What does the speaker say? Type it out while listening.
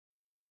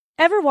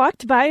Ever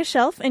walked by a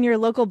shelf in your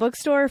local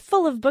bookstore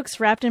full of books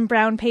wrapped in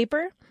brown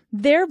paper?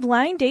 They're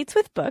Blind Dates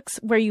with Books,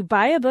 where you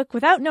buy a book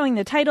without knowing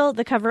the title,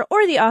 the cover,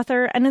 or the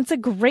author, and it's a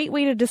great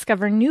way to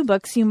discover new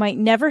books you might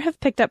never have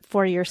picked up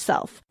for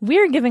yourself.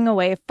 We're giving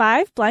away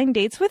 5 blind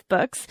dates with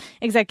books.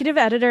 Executive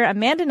editor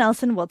Amanda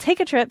Nelson will take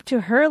a trip to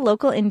her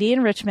local indie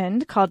in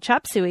Richmond called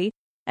Chop Suey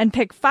and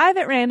pick 5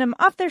 at random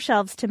off their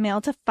shelves to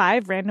mail to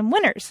 5 random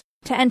winners.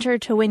 To enter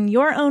to win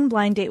your own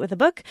blind date with a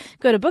book,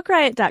 go to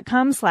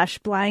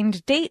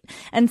bookriot.com/blind-date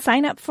and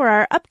sign up for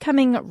our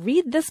upcoming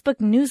Read This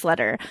Book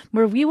newsletter,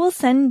 where we will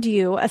send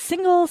you a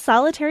single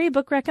solitary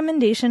book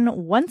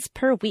recommendation once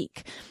per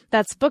week.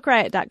 That's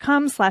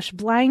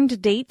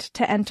bookriot.com/blind-date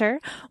to enter,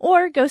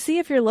 or go see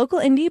if your local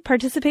indie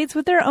participates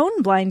with their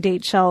own blind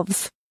date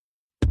shelves.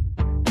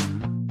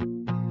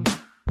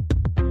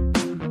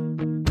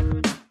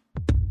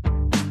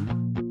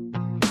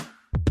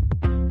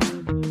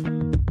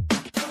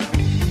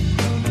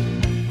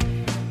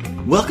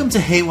 Welcome to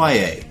Hey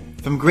YA.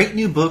 From great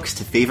new books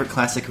to favorite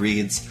classic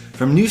reads,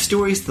 from news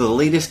stories to the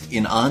latest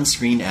in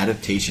on-screen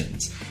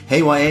adaptations,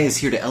 Hey YA is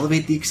here to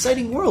elevate the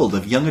exciting world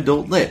of young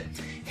adult lit.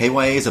 Hey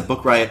YA is a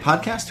Book Riot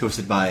podcast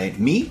hosted by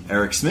me,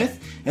 Eric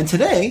Smith, and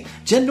today,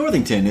 Jen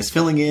Northington is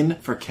filling in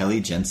for Kelly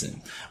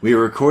Jensen. We are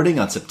recording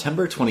on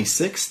September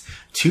 26th,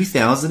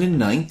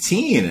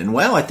 2019, and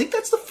wow, I think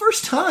that's the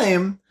first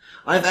time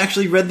I've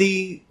actually read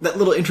that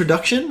little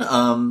introduction.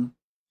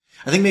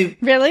 I think maybe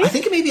Really? I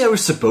think maybe I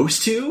was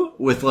supposed to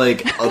with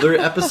like other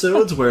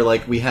episodes where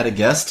like we had a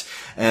guest,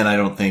 and I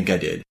don't think I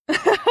did.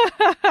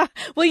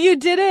 Well, you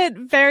did it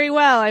very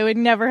well. I would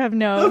never have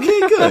known. Okay,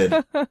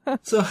 good.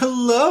 So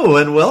hello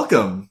and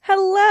welcome.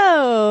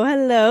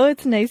 Hello.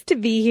 It's nice to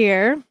be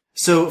here.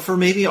 So for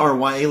maybe our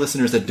YA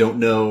listeners that don't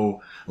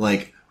know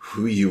like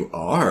who you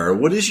are,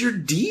 what is your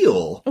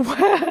deal?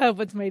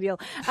 What's my deal?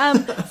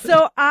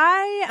 So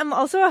I am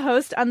also a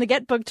host on the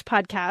Get Booked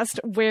podcast,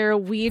 where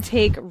we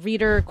take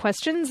reader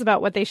questions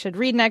about what they should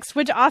read next,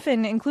 which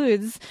often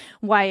includes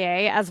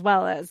YA as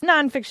well as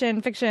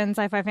nonfiction, fiction,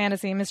 sci-fi,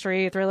 fantasy,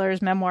 mystery,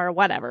 thrillers, memoir,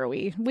 whatever.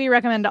 We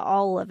recommend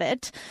all of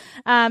it.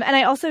 And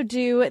I also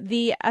do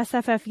the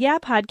SFF Yeah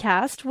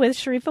podcast with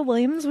Sharifa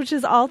Williams, which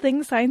is all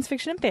things science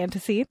fiction and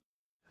fantasy.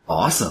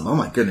 Awesome. Oh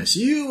my goodness.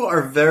 You are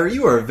a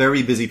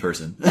very busy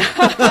person.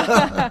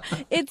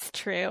 It's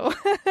true.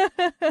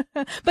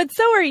 But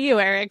so are you,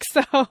 Eric,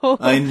 so.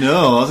 I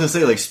know. I was gonna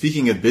say, like,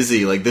 speaking of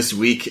busy, like, this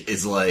week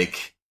is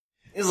like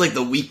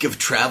the week of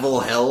travel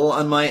hell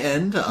on my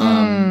end.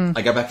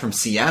 I got back from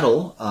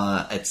Seattle,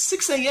 at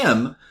 6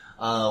 a.m.,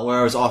 where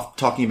I was off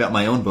talking about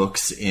my own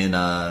books in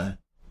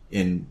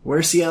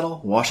where's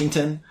Seattle?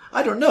 Washington?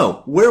 I don't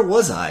know. Where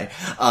was I?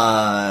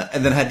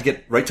 And then I had to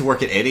get right to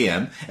work at 8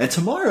 a.m. And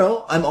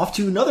tomorrow, I'm off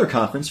to another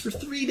conference for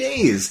 3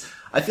 days.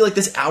 I feel like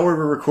this hour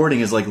we're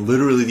recording is like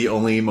literally the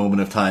only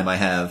moment of time I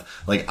have.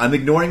 Like, I'm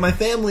ignoring my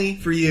family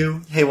for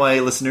you. Hey,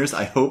 YA listeners,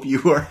 I hope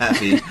you are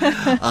happy.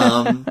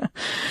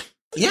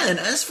 Yeah, and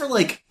as for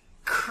like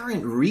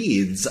current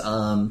reads,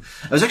 I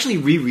was actually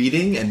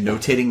rereading and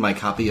notating my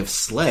copy of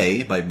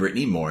Slay by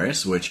Brittany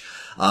Morris, which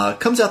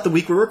comes out the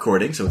week we're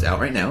recording, so it's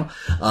out right now.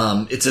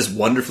 It's this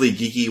wonderfully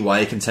geeky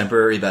YA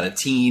contemporary about a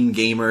teen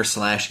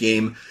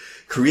gamer/game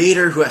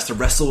creator who has to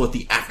wrestle with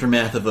the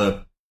aftermath of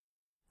a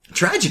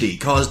tragedy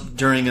caused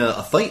during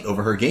a fight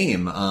over her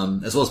game,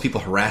 as well as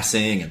people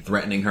harassing and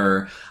threatening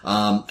her.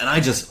 And I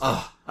just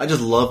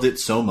loved it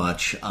so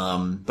much.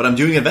 But I'm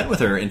doing an event with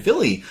her in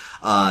Philly,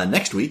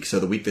 next week, so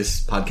the week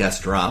this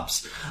podcast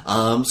drops.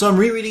 So I'm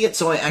rereading it,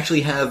 so I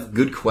actually have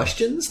good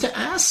questions to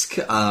ask.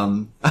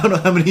 I don't know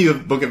how many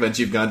book events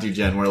you've gone to,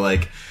 Jen, where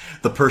like,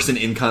 the person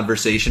in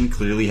conversation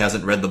clearly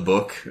hasn't read the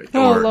book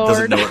or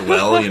doesn't know it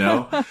well, you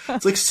know?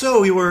 It's like,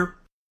 so your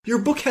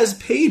book has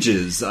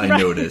pages, I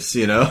notice,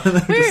 you know?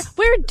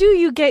 Where do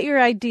you get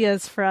your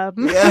ideas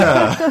from?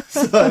 Yeah.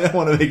 So I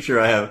want to make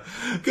sure I have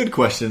good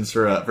questions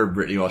for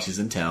Brittany while she's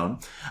in town.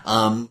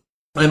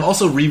 I'm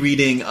also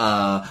rereading,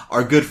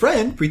 our good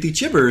friend, Preeti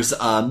Chibber's,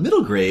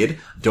 middle grade,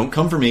 Don't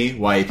Come For Me,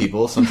 YA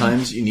people,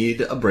 sometimes you need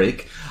a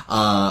break,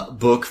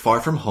 book Far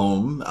From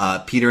Home,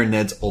 Peter and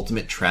Ned's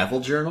Ultimate Travel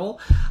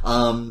Journal.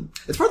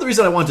 It's part of the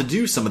reason I wanted to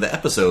do some of the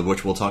episode,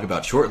 which we'll talk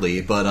about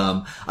shortly, but,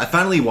 I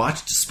finally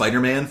watched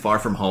Spider-Man Far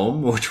From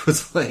Home, which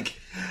was like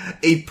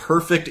a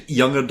perfect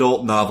young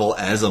adult novel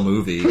as a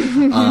movie.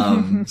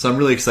 So I'm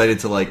really excited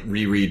to like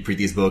reread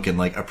Preeti's book and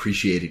like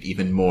appreciate it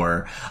even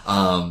more.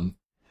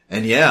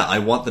 And yeah, I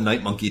want the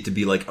Night Monkey to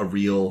be like a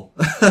real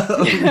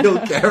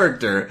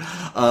character.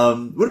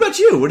 What about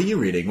you? What are you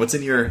reading? What's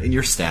in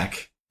your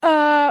stack?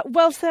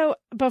 Well, so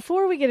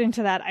before we get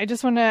into that, I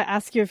just want to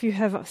ask you if you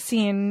have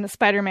seen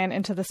Spider-Man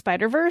Into the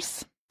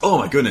Spider-Verse. Oh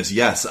my goodness,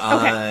 yes. Okay.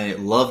 I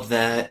loved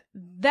that.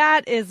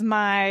 That is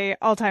my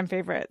all-time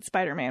favorite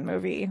Spider-Man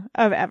movie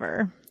of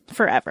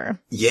forever.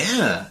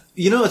 Yeah.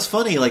 You know, it's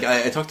funny, like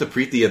I talked to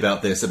Preeti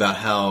about this, about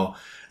how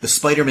the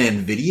Spider-Man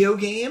video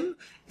game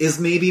is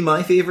maybe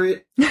my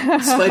favorite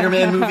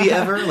Spider-Man movie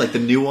ever, like the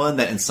new one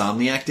that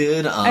Insomniac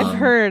did.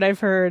 I've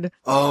heard.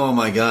 Oh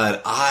my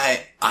god,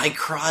 I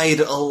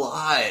cried a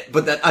lot,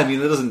 but that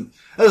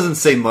doesn't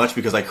say much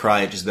because I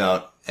cry at just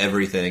about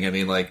everything. I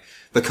mean, like,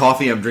 the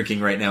coffee I'm drinking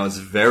right now is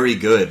very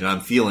good and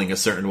I'm feeling a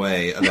certain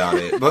way about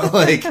it, but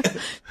like,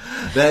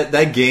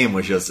 that game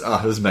was just,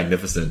 it was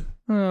magnificent.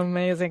 Oh,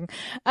 amazing.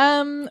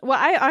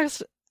 Well,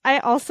 I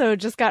also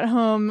just got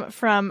home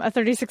from a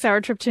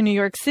 36-hour trip to New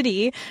York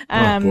City.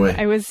 Oh, boy.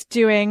 I was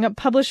doing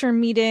publisher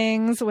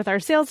meetings with our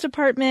sales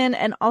department,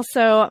 and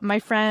also my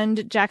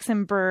friend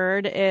Jackson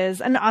Bird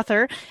is an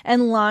author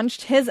and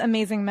launched his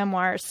amazing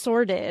memoir,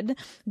 Sorted,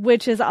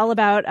 which is all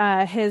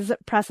about his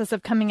process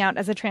of coming out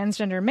as a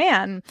transgender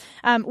man,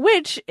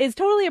 which is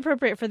totally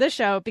appropriate for this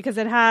show because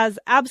it has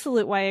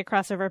absolute YA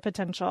crossover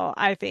potential,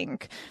 I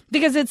think,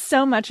 because it's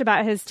so much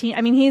about his teen.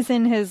 I mean, he's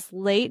in his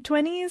late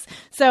 20s,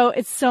 so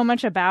it's so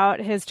much about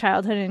his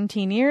childhood and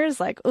teen years.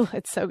 Like, oh,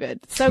 it's so good.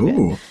 So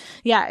good.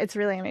 Yeah, it's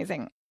really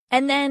amazing.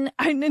 And then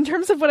in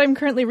terms of what I'm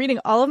currently reading,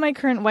 all of my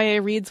current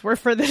YA reads were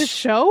for this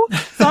show.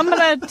 So I'm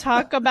going to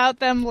talk about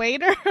them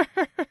later.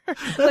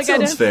 That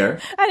sounds fair.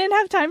 I didn't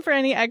have time for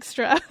any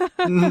extra.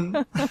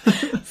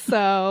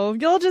 So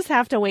you'll just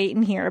have to wait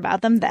and hear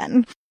about them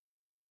then.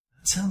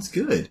 That sounds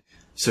good.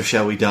 So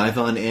shall we dive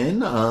on in?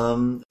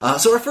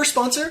 So our first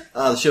sponsor,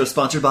 the show is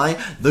sponsored by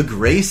The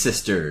Grey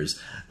Sisters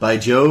by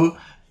Joe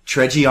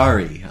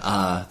Treggiari.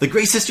 The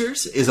Grey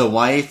Sisters is a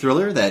YA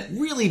thriller that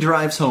really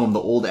drives home the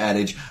old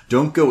adage,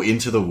 don't go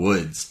into the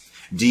woods.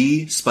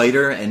 Dee,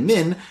 Spider, and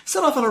Min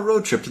set off on a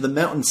road trip to the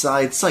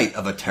mountainside site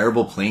of a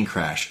terrible plane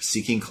crash,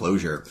 seeking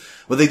closure.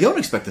 What they don't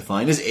expect to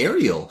find is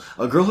Ariel,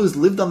 a girl who's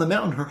lived on the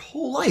mountain her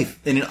whole life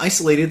in an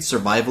isolated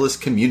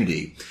survivalist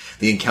community.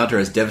 The encounter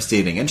has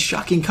devastating and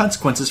shocking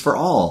consequences for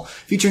all.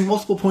 Featuring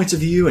multiple points of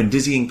view and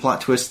dizzying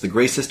plot twists, The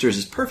Grey Sisters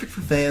is perfect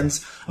for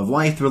fans of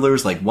YA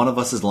thrillers like One of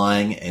Us is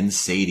Lying and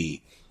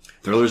Sadie.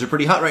 Thrillers are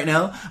pretty hot right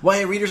now.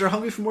 YA readers are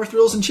hungry for more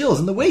thrills and chills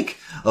in the wake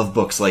of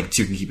books like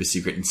Two Can Keep a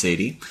Secret and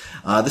Sadie.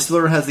 This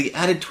thriller has the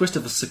added twist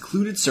of a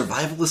secluded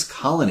survivalist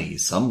colony,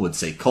 some would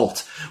say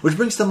cult, which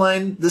brings to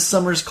mind this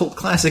summer's cult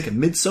classic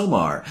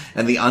Midsommar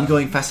and the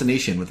ongoing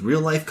fascination with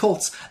real-life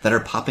cults that are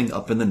popping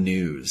up in the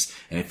news.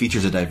 And it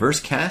features a diverse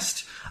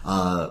cast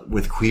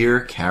with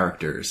queer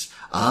characters.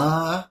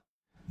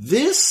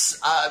 This,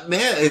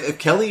 man, if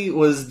Kelly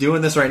was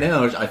doing this right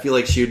now, I feel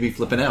like she would be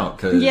flipping out,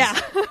 cause,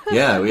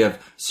 yeah, we have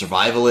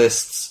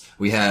survivalists,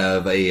 we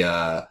have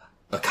a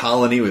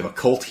colony, we have a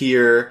cult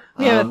here.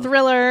 We have a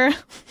thriller.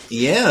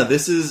 Yeah,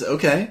 this is,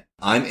 okay.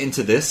 I'm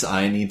into this.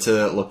 I need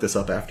to look this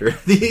up after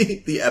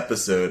the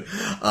episode.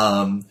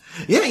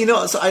 Yeah, you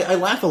know, so I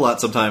laugh a lot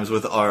sometimes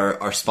with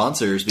our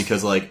sponsors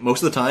because, like,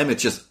 most of the time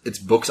it's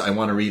books I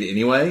want to read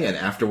anyway, and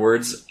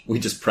afterwards we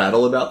just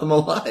prattle about them a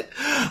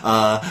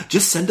lot.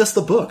 Just send us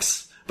the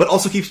books, but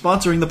also keep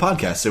sponsoring the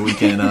podcast so we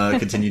can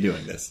continue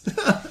doing this.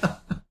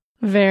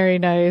 Very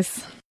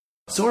nice.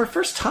 So our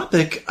first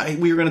topic,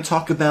 we were going to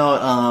talk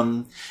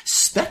about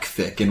spec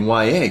fic in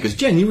YA, because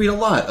Jen, you read a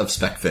lot of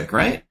spec fic,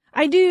 right?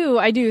 I do.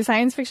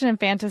 Science fiction and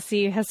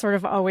fantasy has sort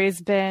of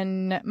always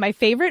been my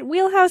favorite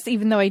wheelhouse,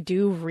 even though I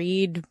do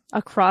read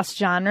across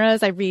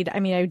genres. I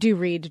do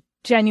read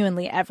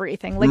genuinely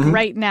everything. Like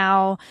right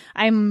now,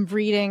 I'm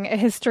reading a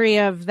history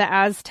of the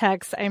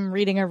Aztecs. I'm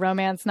reading a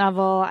romance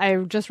novel. I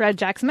just read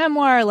Jack's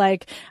memoir.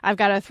 Like, I've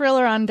got a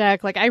thriller on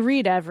deck. Like, I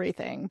read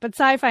everything. But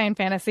sci-fi and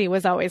fantasy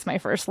was always my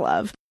first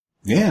love.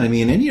 Yeah, I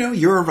mean, and you know,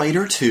 you're a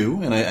writer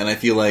too, and I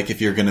feel like if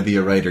you're going to be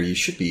a writer, you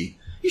should be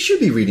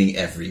reading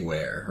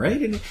everywhere,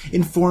 right? It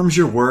informs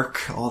your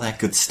work, all that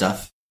good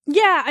stuff.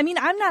 Yeah, I mean,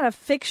 I'm not a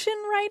fiction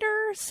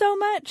writer so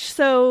much,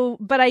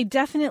 but I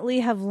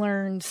definitely have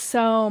learned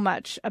so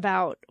much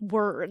about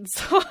words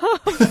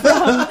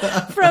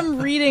from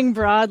reading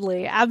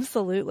broadly.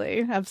 Absolutely.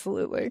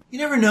 You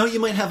never know, you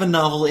might have a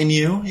novel in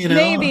you, you know?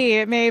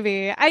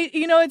 Maybe.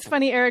 It's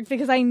funny, Eric,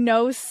 because I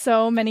know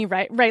so many,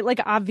 like,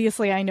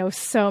 obviously I know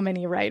so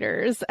many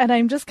writers, and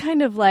I'm just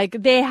kind of like,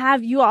 you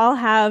have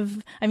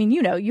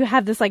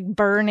this, like,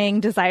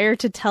 burning desire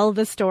to tell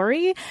the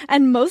story,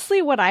 and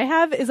mostly what I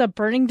have is a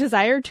burning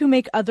desire to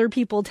make other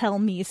people tell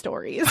me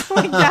stories.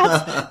 Like,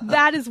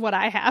 that is what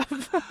I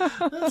have.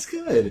 That's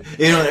good.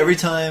 You know, every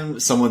time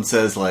someone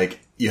says,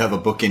 like, you have a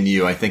book in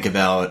you, I think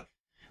about,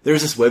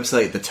 there's this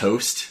website, The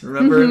Toast.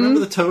 Remember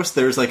The Toast?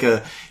 There's like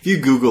if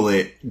you Google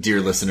it, dear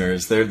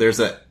listeners,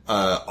 there's a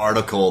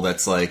article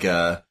that's like,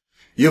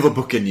 you have a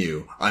book in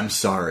you. I'm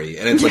sorry.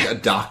 And it's like a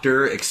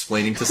doctor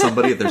explaining to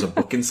somebody that there's a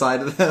book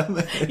inside of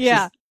them.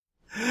 Yeah.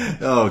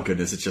 Oh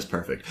goodness, it's just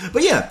perfect.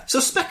 But yeah, so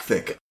spec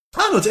fic. I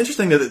don't know, it's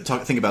interesting to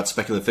think about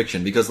speculative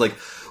fiction because, like,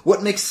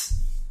 what makes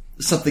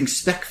something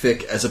spec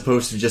fic as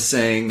opposed to just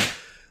saying,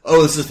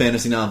 oh, this is a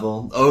fantasy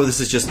novel, oh, this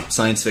is just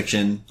science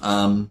fiction,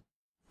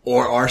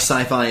 or are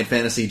sci-fi and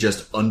fantasy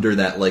just under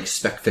that, like,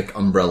 spec fic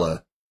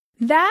umbrella?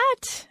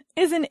 That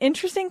is an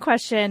interesting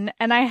question,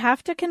 and I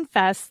have to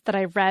confess that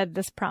I read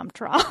this prompt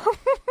wrong.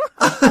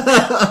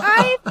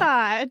 I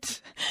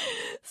thought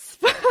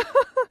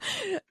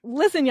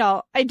Listen,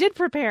 y'all, I did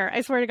prepare,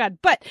 I swear to God.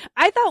 But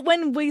I thought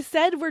when we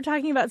said we're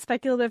talking about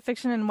speculative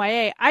fiction and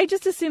YA, I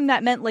just assumed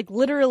that meant like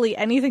literally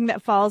anything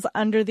that falls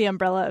under the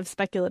umbrella of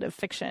speculative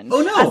fiction.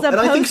 Oh, no. As opposed and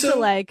I think so. to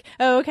like,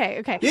 oh,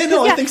 okay. Yeah,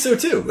 no, I think so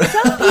too.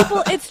 Some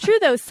people, it's true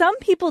though, some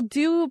people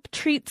do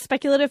treat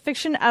speculative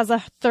fiction as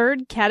a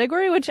third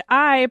category, which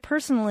I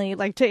personally,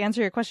 like to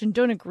answer your question,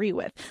 don't agree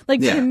with.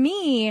 Like to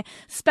me,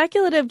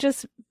 speculative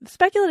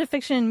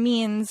fiction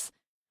means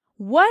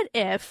what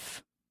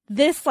if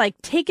this like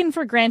taken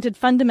for granted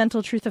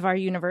fundamental truth of our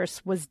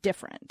universe was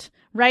different,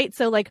 right?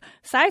 So like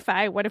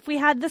sci-fi, what if we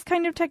had this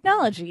kind of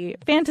technology?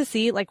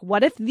 Fantasy, like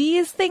what if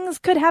these things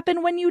could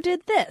happen when you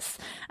did this?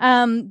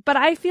 But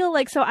I feel,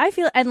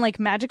 and like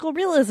magical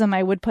realism,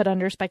 I would put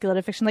under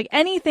speculative fiction, like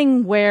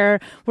anything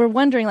where we're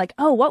wondering like,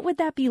 oh, what would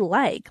that be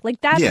like?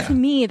 Like that to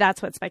me,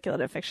 that's what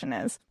speculative fiction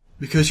is.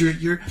 Because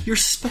you're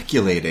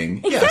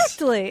speculating.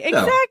 Exactly. Yes.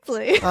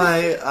 Exactly.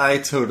 No, I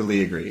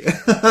totally agree.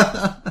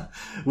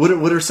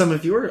 What are some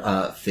of your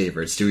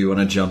favorites? Do we want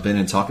to jump in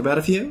and talk about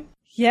a few?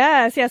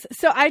 Yes.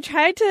 So I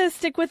tried to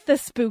stick with the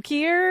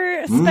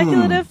spookier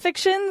speculative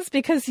fictions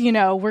because, you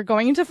know, we're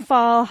going into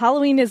fall.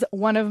 Halloween is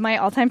one of my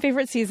all-time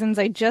favorite seasons.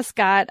 I just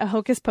got a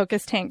Hocus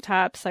Pocus tank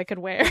top so I could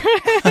wear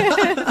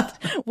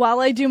while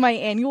I do my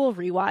annual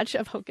rewatch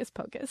of Hocus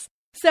Pocus.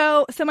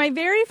 So my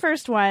very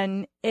first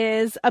one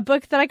is a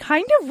book that I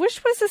kind of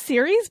wish was a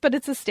series, but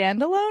it's a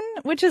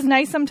standalone, which is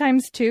nice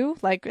sometimes too.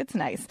 Like, it's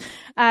nice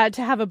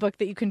to have a book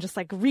that you can just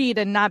like read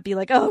and not be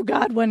like, oh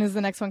God, when is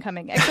the next one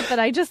coming? Except that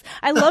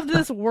I loved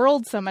this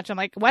world so much. I'm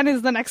like, when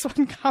is the next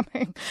one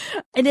coming?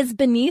 It is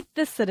Beneath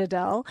the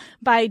Citadel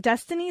by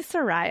Destiny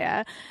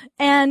Soraya.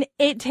 And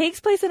it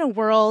takes place in a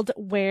world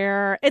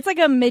where it's like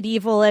a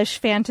medievalish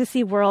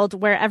fantasy world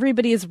where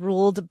everybody is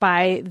ruled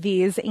by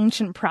these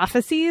ancient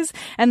prophecies.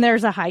 And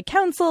there's a high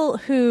council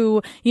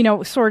who, you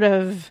know, sort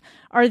of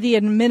are the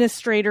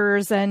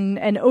administrators and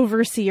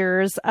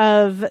overseers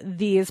of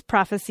these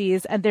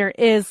prophecies. And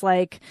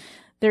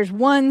there's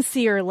one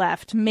seer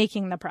left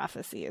making the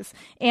prophecies.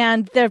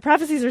 And the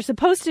prophecies are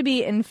supposed to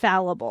be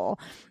infallible.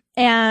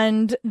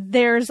 And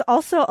there's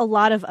also a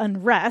lot of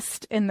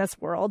unrest in this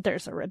world.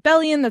 There's a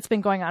rebellion that's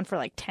been going on for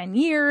like 10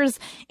 years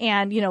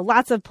and, you know,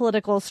 lots of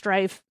political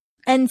strife.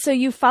 And so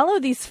you follow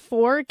these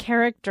 4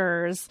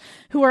 characters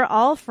who are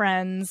all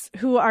friends,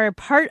 who are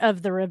part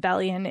of the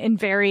rebellion in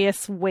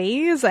various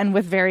ways and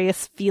with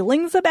various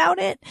feelings about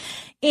it.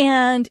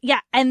 And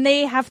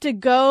they have to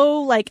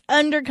go like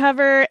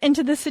undercover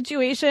into the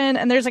situation.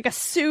 And there's like a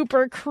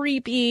super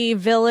creepy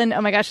villain.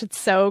 Oh my gosh, it's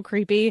so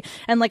creepy.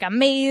 And like a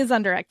maze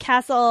under a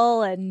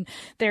castle. And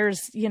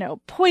there's, you know,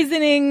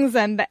 poisonings.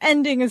 And the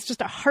ending is just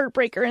a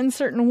heartbreaker in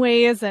certain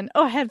ways. And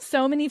I have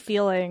so many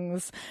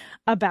feelings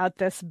about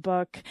this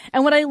book.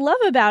 And what I love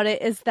about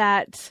it is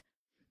that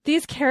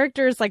these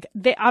characters, like,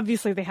 they have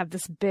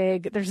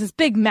there's this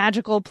big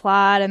magical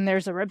plot and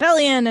there's a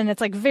rebellion and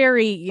it's like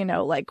very, you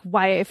know, like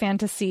YA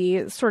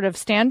fantasy sort of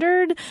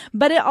standard,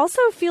 but it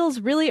also feels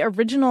really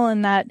original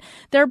in that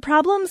their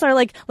problems are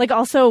like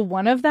also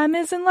one of them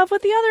is in love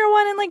with the other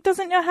one and like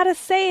doesn't know how to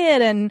say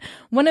it. And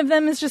one of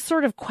them is just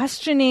sort of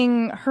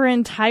questioning her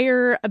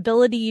entire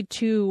ability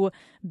to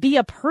be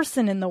a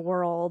person in the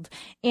world.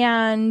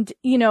 And,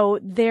 you know,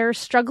 they're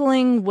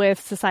struggling with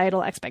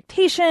societal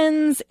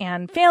expectations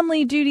and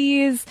family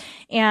duties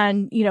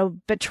and, you know,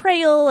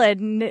 betrayal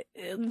and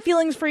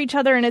feelings for each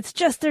other. And it's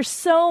just, there's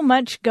so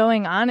much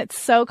going on. It's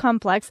so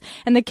complex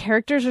and the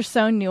characters are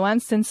so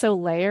nuanced and so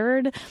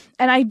layered.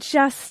 And I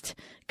just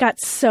got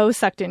so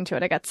sucked into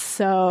it.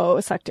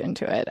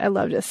 I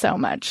loved it so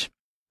much.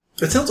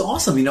 It sounds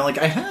awesome. You know, like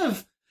I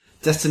have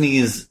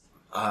Destiny's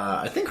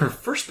I think her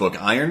first book,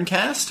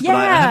 Ironcast.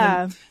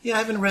 Yeah. But I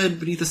haven't read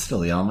Beneath the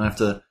Citadel. I'm going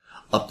to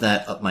have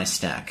to up my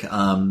stack.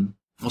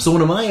 So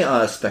one of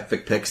my spec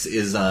fic picks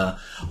is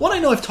one I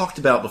know I've talked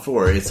about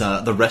before. It's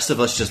The Rest of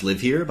Us Just Live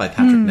Here by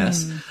Patrick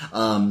Ness. This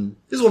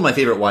is one of my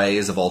favorite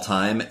YAs of all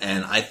time,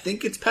 and I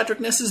think it's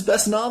Patrick Ness's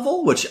best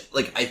novel, which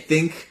like I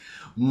think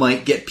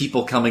might get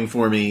people coming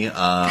for me.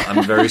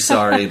 I'm very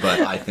sorry,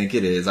 but I think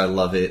it is. I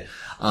love it.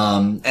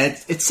 And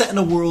it's set in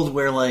a world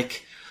where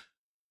like,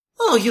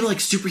 oh, you know, like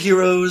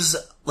superheroes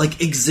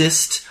like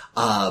exist,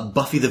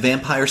 Buffy the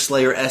Vampire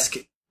Slayer-esque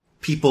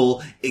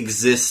people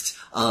exist,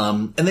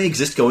 and they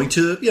exist going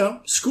to, you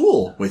know,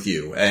 school with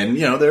you. And,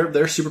 you know, they're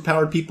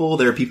superpowered people,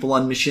 they're people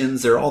on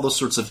missions, they're all those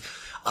sorts of,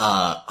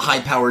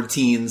 high-powered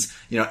teens,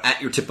 you know,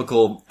 at your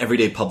typical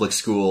everyday public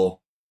school.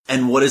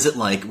 And what is it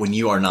like when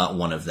you are not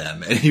one of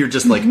them? And you're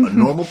just like a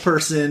normal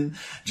person,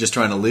 just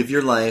trying to live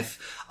your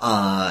life.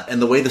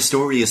 And the way the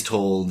story is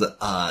told,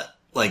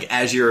 like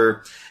as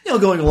you're, you know,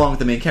 going along with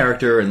the main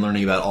character and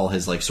learning about all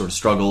his like sort of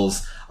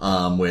struggles,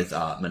 with,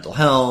 mental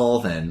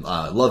health and,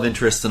 love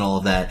interests and all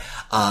of that,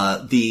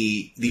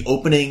 the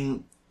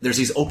opening, there's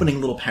these opening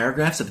little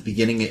paragraphs at the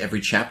beginning of every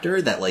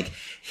chapter that like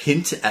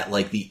hint at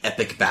like the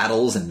epic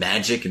battles and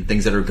magic and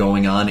things that are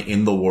going on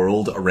in the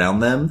world around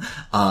them,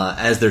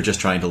 as they're just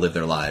trying to live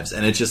their lives.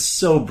 And it's just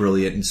so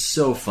brilliant and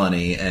so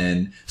funny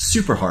and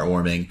super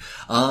heartwarming.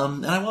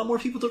 And I want more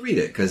people to read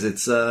it because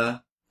it's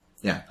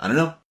yeah, I don't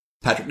know.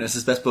 Patrick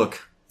Ness's best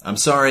book. I'm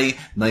sorry,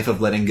 Knife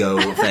of Letting Go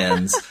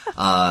fans.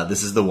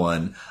 This is the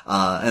one.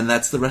 And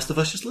that's The Rest of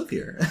Us Just Live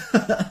Here.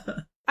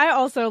 I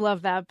also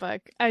love that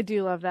book. I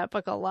do love that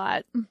book a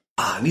lot.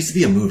 It needs to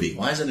be a movie.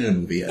 Why isn't it a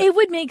movie yet? It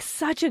would make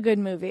such a good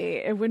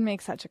movie.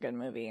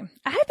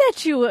 I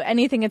bet you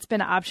anything that's been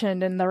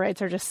optioned and the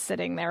rights are just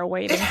sitting there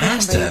waiting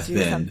for somebody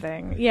to do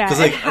something. Yeah,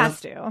 it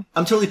has to.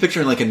 I'm totally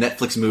picturing like a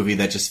Netflix movie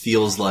that just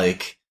feels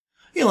like,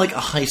 you know, like a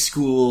high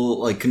school,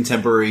 like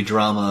contemporary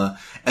drama.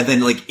 And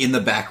then like in the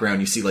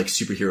background, you see like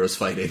superheroes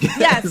fighting.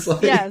 Yes,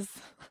 like, yes.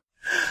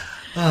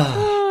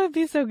 Oh, it'd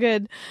be so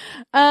good.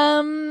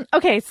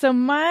 Okay, so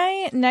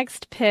my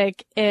next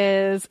pick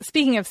is,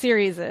 speaking of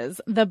series,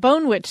 the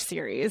Bone Witch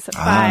series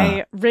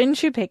by Rin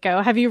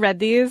Chupeco. Have you read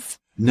these?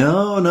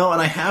 No, and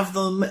I have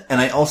them, and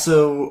I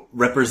also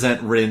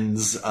represent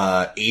Rin's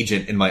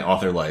agent in my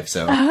author life,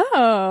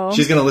 so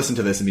she's gonna listen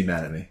to this and be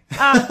mad at me.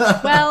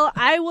 Well,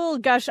 I will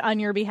gush on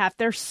your behalf.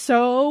 They're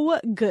so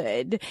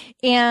good,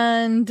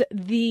 and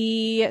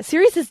the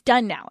series is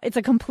done now. It's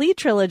a complete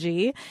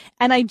trilogy,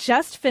 and I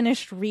just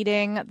finished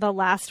reading the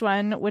last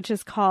one, which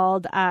is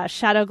called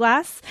Shadow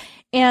Glass.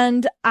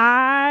 And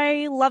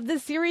I love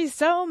this series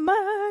so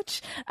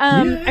much.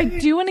 I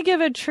do want to give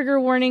a trigger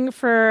warning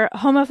for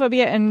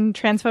homophobia and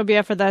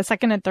transphobia for the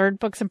second and third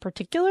books in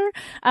particular.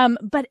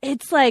 But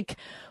it's like,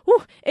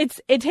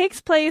 it takes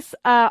place,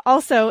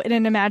 also in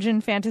an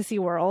imagined fantasy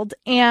world,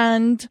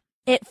 and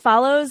it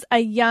follows a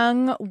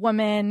young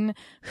woman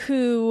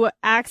who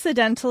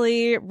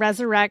accidentally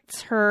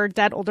resurrects her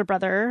dead older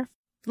brother.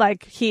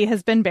 Like, he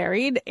has been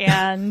buried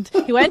and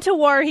he went to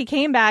war. He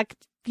came back,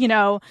 you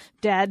know,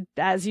 dead,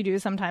 as you do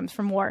sometimes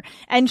from war.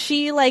 And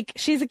she's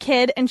a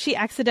kid and she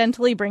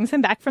accidentally brings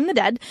him back from the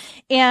dead.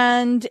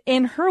 And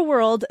in her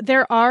world,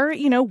 there are,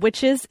 you know,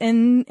 witches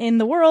in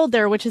the world.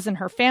 There are witches in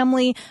her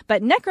family,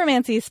 but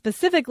necromancy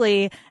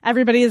specifically,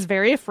 everybody is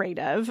very afraid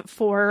of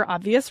for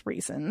obvious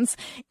reasons.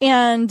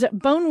 And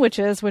bone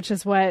witches, which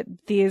is what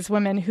these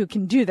women who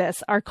can do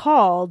this are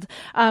called,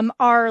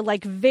 are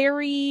like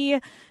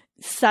very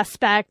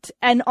suspect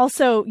and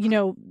also, you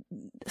know,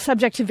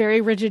 subject to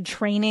very rigid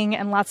training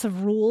and lots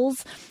of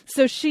rules.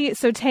 So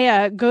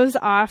Taya goes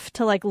off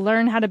to like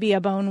learn how to be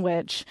a bone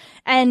witch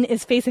and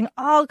is facing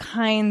all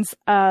kinds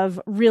of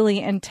really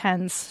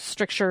intense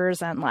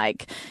strictures and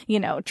like,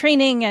 you know,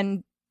 training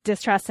and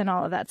distrust and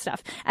all of that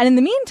stuff. And in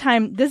the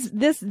meantime,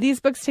 these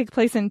books take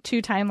place in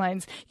two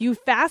timelines. You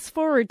fast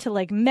forward to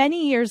like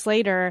many years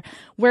later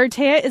where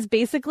Taya is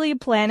basically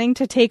planning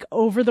to take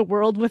over the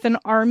world with an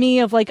army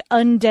of like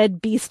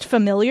undead beast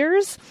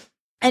familiars.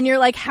 And you're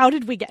like, how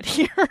did we get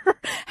here?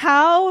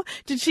 How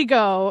did she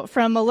go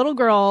from a little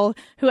girl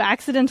who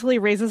accidentally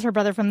raises her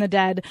brother from the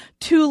dead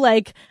to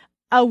like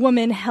a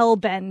woman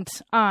hell-bent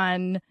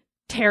on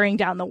tearing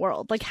down the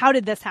world? Like, how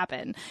did this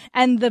happen?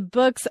 And the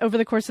books, over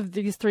the course of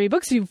these three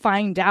books, you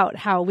find out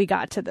how we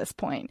got to this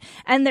point.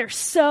 And they're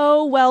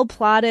so well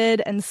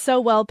plotted and so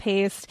well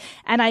paced.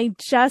 And I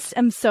just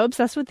am so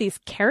obsessed with these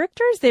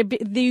characters.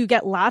 You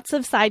get lots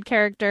of side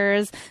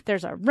characters.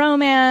 There's a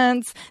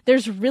romance.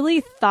 There's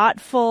really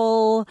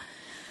thoughtful,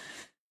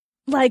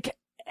 like,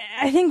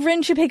 I think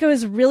Rin Chupeco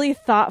is really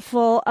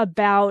thoughtful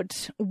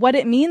about what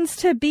it means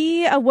to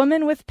be a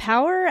woman with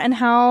power and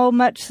how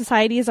much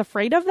society is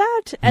afraid of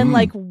that and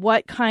like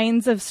what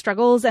kinds of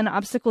struggles and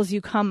obstacles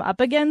you come up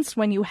against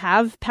when you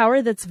have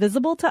power that's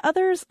visible to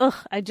others.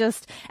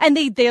 And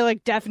they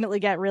like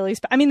definitely get really,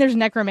 I mean, there's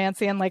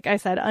necromancy and like I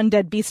said,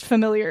 undead beast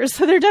familiars.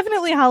 So they're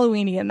definitely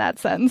Halloween-y in that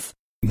sense.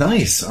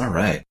 Nice. All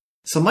right.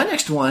 So my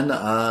next one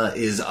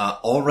is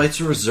All Rights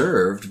Are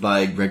Reserved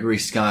by Gregory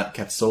Scott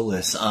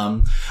Katsolis.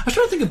 I was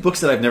trying to think of books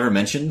that I've never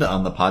mentioned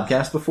on the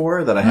podcast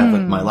before that I have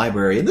in my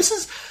library, and this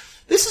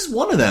is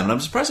one of them, and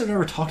I'm surprised I've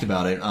never talked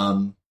about it.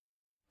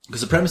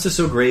 Because the premise is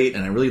so great,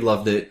 and I really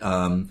loved it.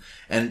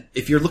 And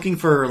if you're looking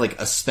for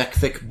like a spec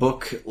fic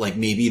book, like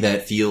maybe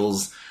that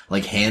feels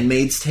like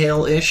Handmaid's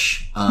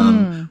Tale-ish,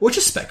 which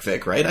is spec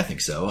fic, right? I think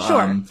so.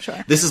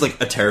 Sure. This is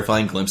like a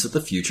terrifying glimpse at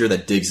the future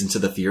that digs into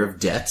the fear of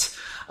debt.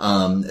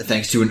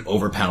 Thanks to an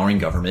overpowering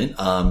government.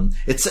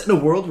 It's set in a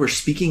world where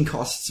speaking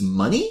costs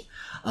money.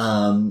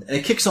 And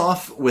it kicks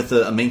off with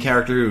a main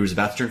character who's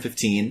about to turn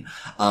 15.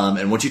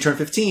 And once you turn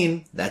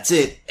 15, that's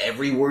it.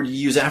 Every word you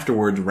use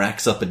afterward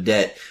racks up a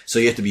debt. So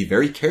you have to be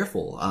very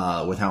careful,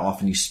 with how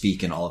often you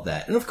speak and all of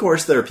that. And of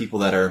course, there are people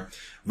that are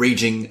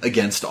raging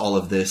against all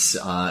of this,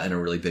 in a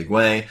really big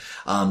way.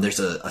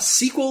 There's a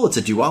sequel. It's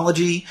a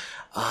duology.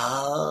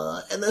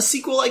 And the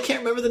sequel, I can't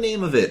remember the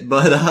name of it,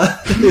 but,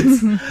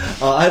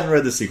 it's, I haven't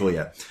read the sequel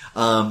yet.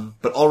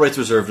 But All Rights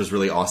Reserved was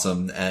really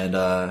awesome. And,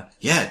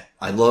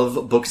 I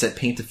love books that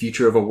paint the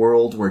future of a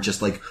world where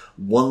just like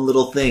one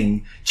little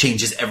thing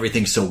changes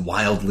everything so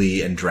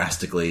wildly and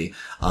drastically.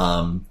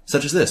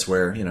 Such as this,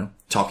 where, you know,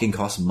 talking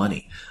costs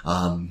money.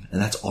 And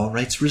that's All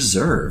Rights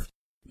Reserved.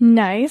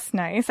 Nice.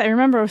 I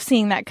remember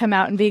seeing that come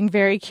out and being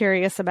very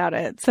curious about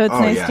it. So it's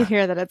nice to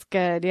hear that it's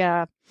good.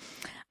 Yeah.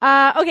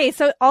 Okay,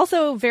 so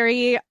also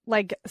very,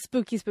 like,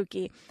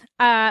 spooky.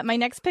 My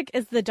next pick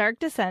is The Dark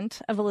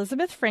Descent of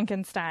Elizabeth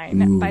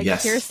Frankenstein by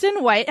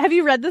Kirsten White. Have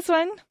you read this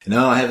one?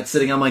 No, I have it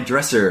sitting on my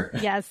dresser.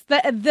 Yes,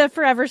 the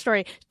forever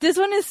story. This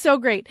one is so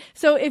great.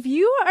 So if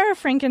you are a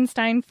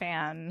Frankenstein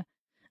fan,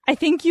 I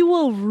think you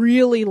will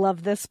really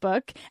love this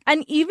book.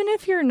 And even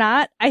if you're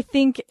not, I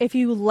think if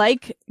you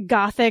like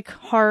gothic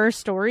horror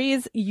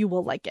stories, you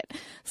will like it.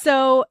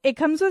 So it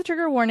comes with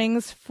trigger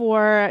warnings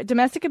for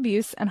domestic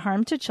abuse and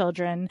harm to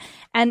children.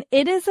 And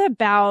it is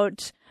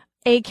about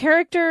a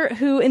character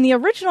who in the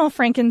original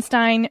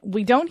Frankenstein,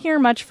 we don't hear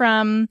much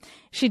from.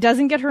 She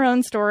doesn't get her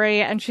own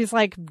story, and she's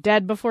like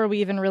dead before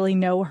we even really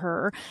know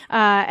her.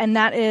 And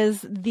that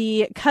is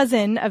the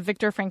cousin of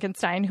Victor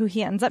Frankenstein, who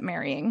he ends up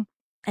marrying.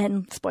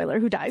 And spoiler,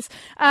 who dies.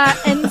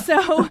 And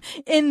so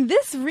in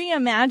this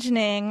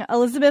reimagining,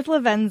 Elizabeth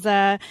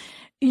Lavenza,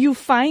 you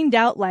find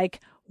out,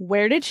 like,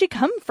 where did she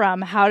come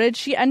from? How did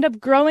she end up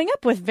growing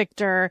up with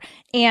Victor?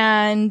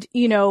 And,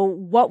 you know,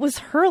 what was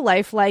her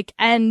life like?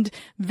 And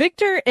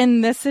Victor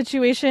in this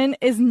situation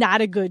is not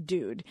a good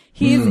dude.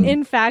 He's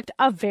in fact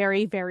a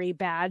very, very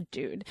bad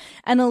dude.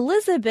 And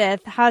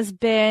Elizabeth has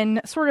been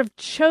sort of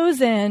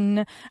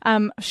chosen.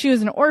 She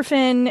was an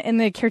orphan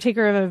and the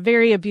caretaker of a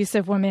very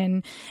abusive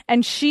woman.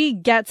 And she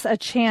gets a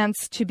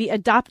chance to be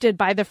adopted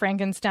by the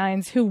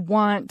Frankensteins, who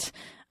want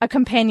a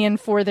companion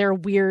for their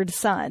weird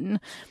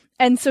son.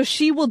 And so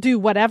she will do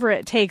whatever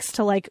it takes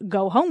to, like,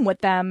 go home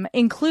with them,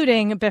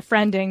 including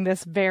befriending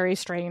this very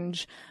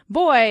strange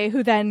boy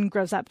who then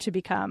grows up to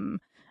become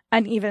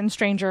an even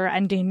stranger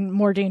and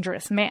more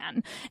dangerous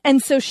man.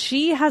 And so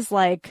she has,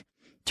 like,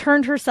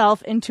 turned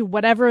herself into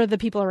whatever the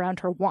people around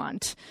her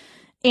want.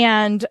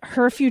 And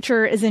her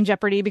future is in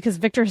jeopardy because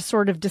Victor has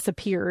sort of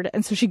disappeared.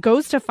 And so she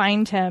goes to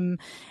find him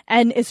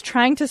and is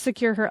trying to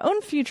secure her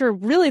own future,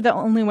 really the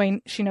only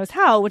way she knows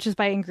how, which is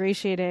by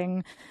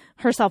ingratiating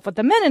herself with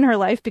the men in her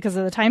life because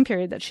of the time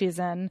period that she's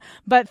in.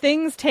 But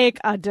things take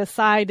a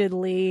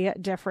decidedly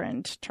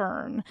different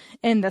turn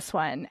in this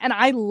one. And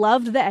I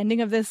loved the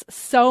ending of this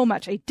so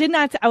much. I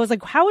was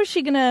like, what is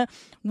she going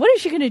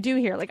to do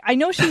here? Like, I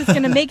know she was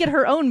going to make it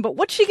her own, but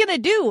what's she going to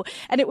do?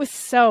 And it was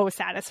so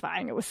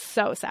satisfying.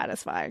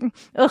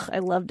 Ugh, I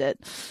loved it.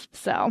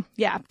 So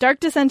yeah,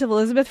 Dark Descent of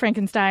Elizabeth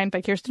Frankenstein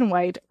by Kirsten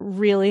White.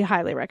 Really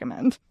highly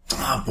recommend.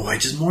 Oh boy,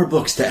 just more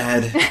books to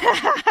add.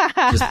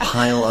 Just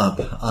pile up.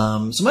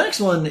 So my next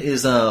one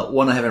is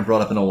one I haven't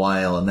brought up in a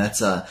while, and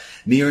that's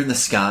Mirror in the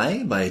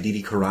Sky by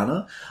Aditi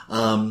Khurana.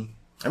 I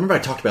remember I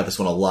talked about this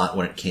one a lot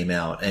when it came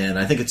out, and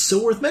I think it's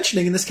so worth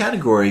mentioning in this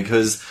category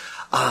because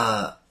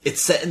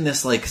it's set in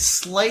this, like,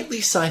 slightly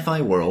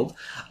sci-fi world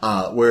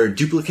where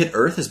duplicate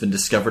Earth has been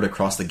discovered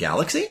across the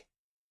galaxy,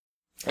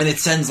 and it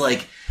sends,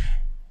 like,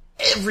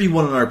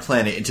 everyone on our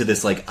planet into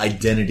this, like,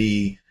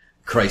 identity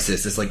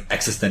crisis, this, like,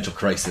 existential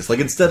crisis. Like,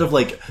 instead of,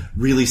 like,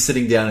 really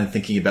sitting down and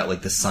thinking about,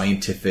 like, the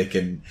scientific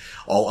and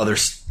all other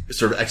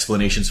sort of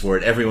explanations for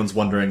it, everyone's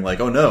wondering, like,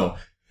 oh no,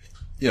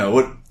 you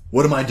know,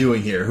 what am I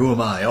doing here? Who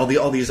am I? All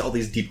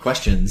these deep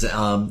questions.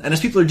 And as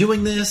people are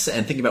doing this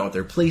and thinking about what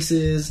their place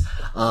is,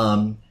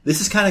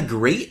 this is kind of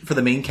great for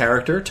the main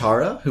character,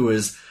 Tara, who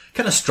has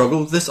kind of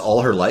struggled with this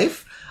all her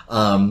life. You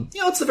know,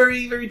 it's a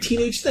very, very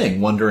teenage thing,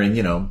 wondering,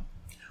 you know,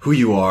 who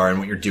you are and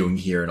what you're doing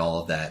here and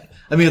all of that.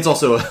 I mean, it's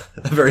also a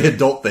very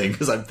adult thing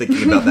because I'm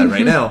thinking about that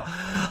right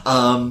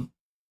now.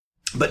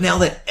 But now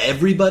that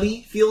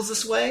everybody feels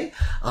this way,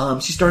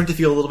 she's starting to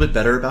feel a little bit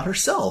better about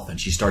herself, and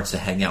she starts to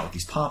hang out with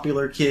these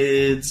popular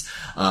kids.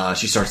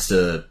 She starts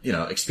to, you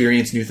know,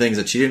 experience new things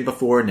that she didn't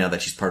before now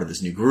that she's part of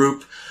this new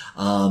group.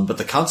 But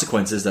the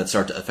consequences that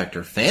start to affect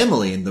her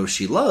family and those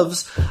she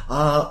loves,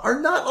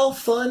 are not all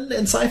fun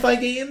and sci-fi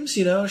games.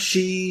 You know,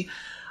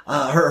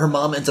 her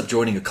mom ends up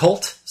joining a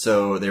cult.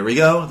 So there we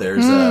go.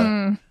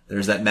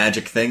 There's that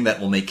magic thing that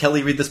will make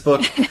Kelly read this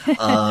book.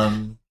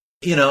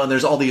 You know, and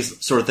there's all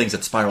these sort of things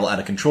that spiral out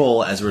of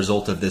control as a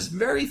result of this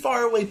very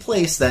far away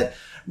place that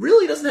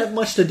really doesn't have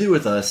much to do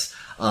with us,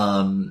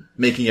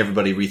 making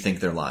everybody rethink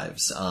their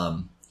lives.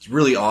 It's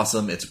really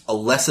awesome. It's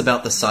less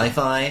about the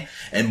sci-fi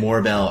and more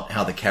about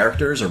how the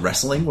characters are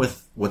wrestling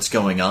with what's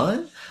going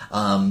on,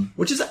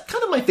 which is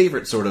kind of my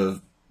favorite sort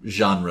of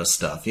genre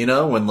stuff, you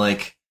know, when,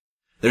 like,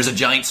 there's a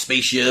giant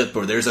spaceship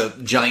or there's a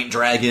giant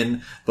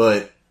dragon,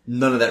 but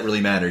none of that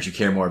really matters. You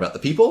care more about the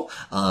people.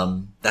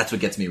 That's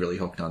what gets me really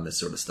hooked on this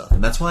sort of stuff.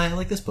 And that's why I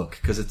like this book,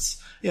 because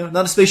it's, you know,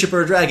 not a spaceship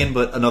or a dragon,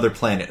 but another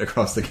planet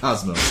across the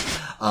cosmos,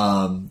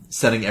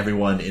 setting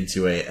everyone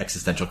into a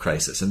existential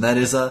crisis. And that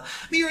is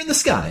Mirror in the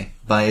Sky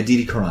by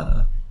Aditi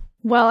Khurana.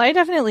 Well, I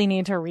definitely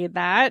need to read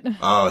that.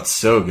 Oh, it's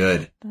so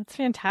good. That's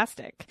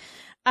fantastic.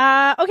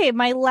 Okay,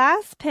 my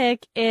last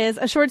pick is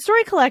a short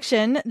story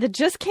collection that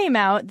just came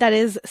out that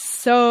is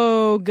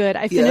so good.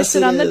 I finished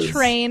it on the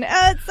train.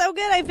 It's so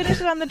good. I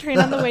finished it on the train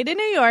on the way to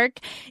New York,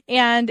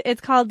 and it's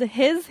called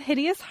His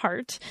Hideous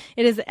Heart.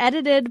 It is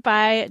edited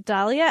by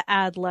Dahlia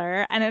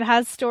Adler, and it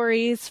has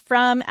stories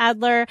from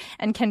Adler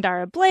and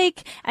Kendara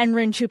Blake and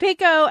Rune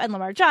Chupeko and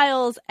Lamar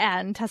Giles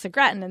and Tessa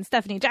Gratton and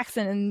Stephanie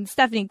Jackson and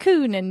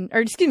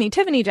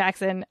Tiffany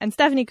Jackson and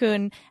Stephanie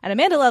Kuhn and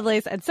Amanda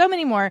Lovelace and so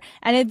many more.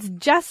 And it's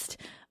just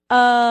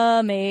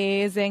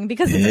amazing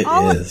because it's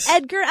all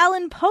Edgar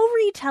Allan Poe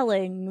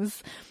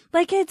retellings.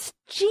 Like, it's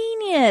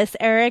genius,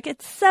 Eric.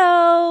 It's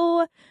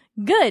so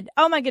good.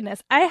 Oh my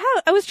goodness. I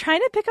was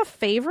trying to pick a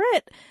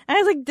favorite and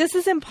I was like, this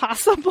is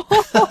impossible.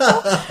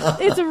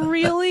 It's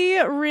really,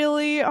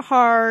 really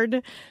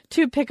hard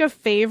to pick a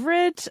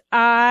favorite.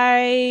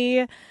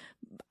 I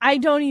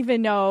don't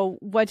even know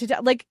what to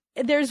tell. Like,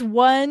 there's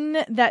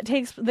one that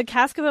the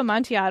Cask of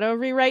Amontillado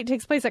rewrite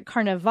takes place at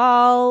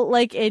Carnival,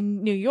 like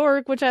in New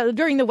York,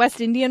 during the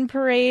West Indian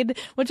Parade,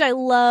 which I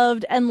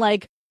loved. And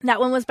like, that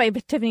one was by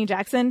Tiffany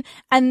Jackson.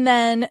 And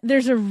then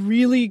there's a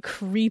really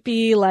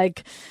creepy,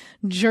 like,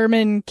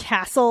 German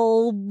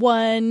castle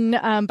one,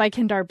 by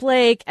Kendar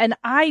Blake. And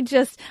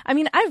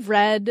I've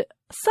read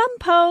some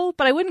Poe,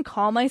 but I wouldn't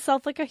call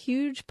myself like a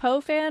huge Poe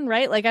fan,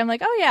 right? Like, I'm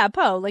like, oh yeah,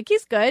 Poe, like,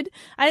 he's good.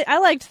 I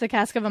liked the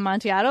Cask of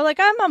Amontillado, like,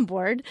 I'm on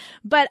board.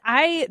 But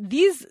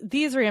these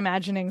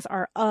reimaginings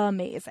are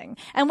amazing.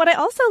 And what I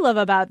also love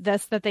about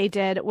this that they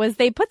did was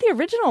they put the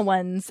original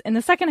ones in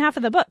the second half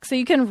of the book. So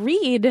you can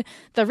read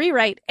the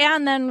rewrite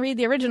and then read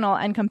the original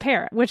and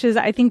compare, which is,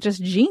 I think,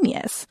 just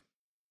genius.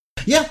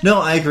 Yeah, no,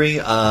 I agree.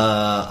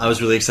 I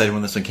was really excited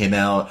when this one came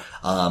out.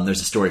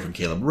 There's a story from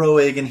Caleb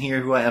Roig in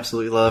here, who I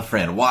absolutely love.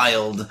 Fran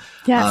Wild.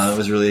 Yes. It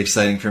was really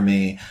exciting for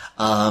me.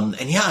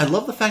 And yeah, I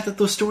love the fact that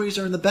those stories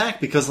are in the back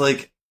because,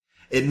 like,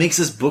 it makes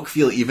this book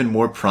feel even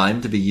more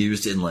primed to be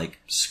used in, like,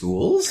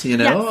 schools, you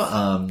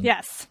know?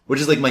 Yes. Which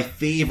is, like, my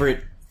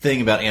favorite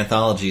thing about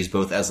anthologies,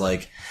 both as,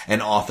 like,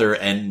 an author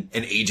and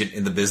an agent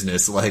in the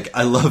business. Like,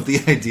 I love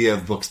the idea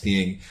of books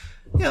being,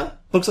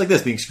 books like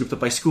this being scooped up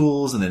by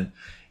schools, and then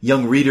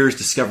young readers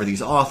discover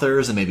these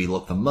authors and maybe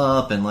look them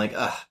up, and like,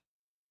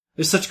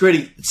 it's such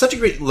a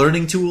great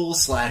learning tool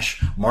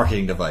 /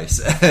 marketing device.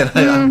 And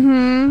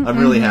I'm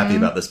really happy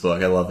about this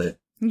book. I love it.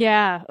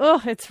 Yeah.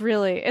 Oh,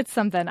 it's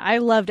something. I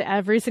loved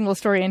every single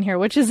story in here,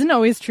 which isn't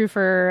always true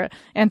for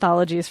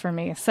anthologies for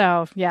me.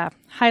 So yeah,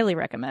 highly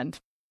recommend.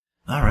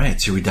 All right.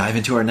 Should we dive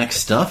into our next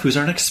stuff? Who's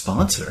our next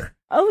sponsor?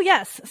 Oh,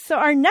 yes. So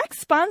our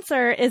next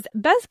sponsor is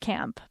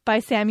Bezcamp by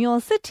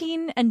Samuel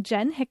Satine and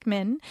Jen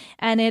Hickman,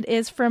 and it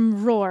is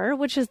from Roar,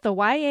 which is the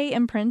YA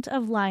imprint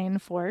of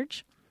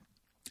Lionforge.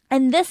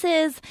 And this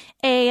is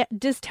a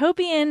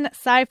dystopian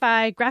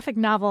sci-fi graphic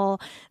novel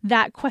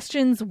that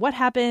questions what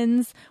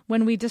happens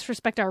when we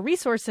disrespect our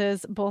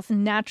resources, both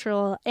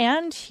natural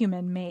and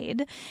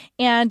human-made.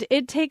 And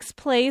it takes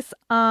place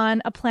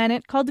on a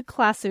planet called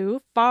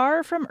Klasu,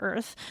 far from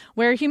Earth,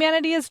 where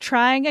humanity is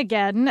trying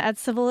again at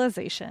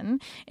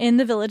civilization in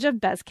the village of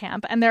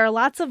Bezcamp. And there are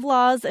lots of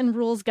laws and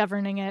rules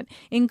governing it,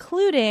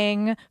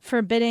 including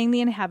forbidding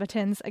the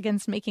inhabitants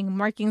against making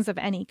markings of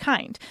any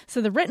kind. So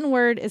the written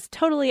word is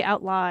totally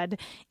outlawed,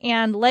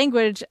 and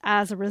language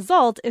as a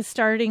result is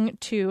starting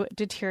to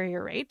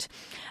deteriorate.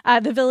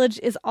 The village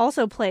is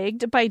also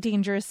plagued by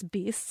dangerous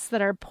beasts that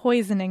are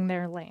poisoning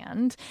their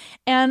land.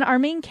 And our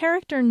main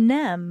character,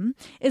 Nem,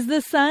 is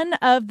the son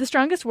of the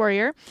strongest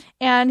warrior,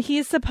 and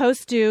he's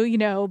supposed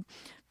to,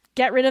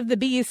 get rid of the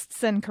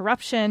beasts and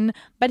corruption,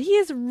 but he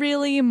is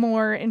really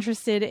more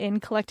interested in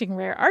collecting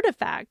rare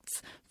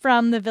artifacts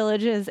from the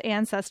village's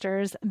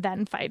ancestors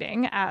than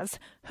fighting, as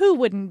who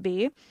wouldn't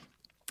be?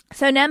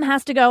 So Nem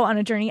has to go on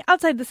a journey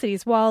outside the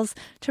city's walls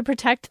to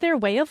protect their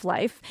way of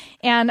life.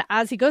 And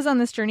as he goes on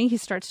this journey, he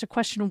starts to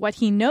question what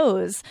he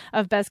knows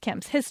of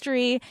Bezcamp's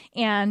history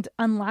and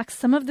unlocks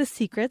some of the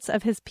secrets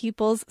of his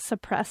people's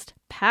suppressed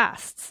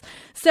pasts.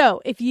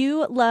 So if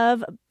you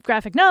love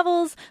graphic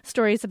novels,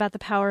 stories about the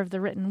power of the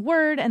written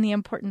word and the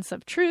importance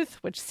of truth,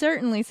 which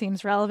certainly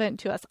seems relevant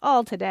to us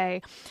all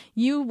today,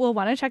 you will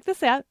want to check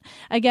this out.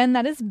 Again,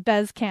 that is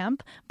Bezcamp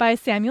by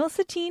Samuel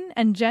Satine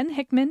and Jen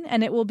Hickman,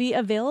 and it will be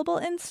available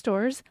in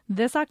stores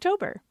this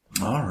October.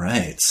 All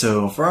right.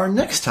 So for our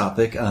next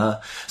topic,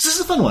 this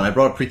is a fun one. I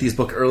brought up Preeti's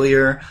book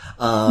earlier.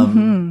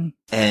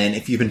 And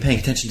if you've been paying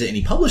attention to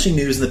any publishing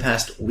news in the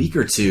past week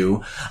or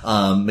two,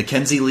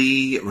 Mackenzie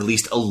Lee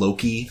released a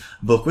Loki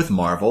book with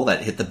Marvel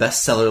that hit the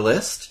bestseller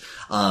list.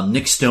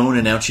 Nick Stone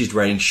announced she's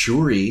writing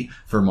Shuri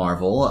for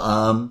Marvel.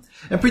 And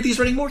Preeti's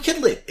writing more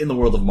kidlit in the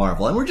world of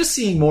Marvel. And we're just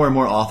seeing more and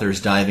more authors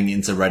diving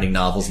into writing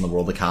novels in the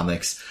world of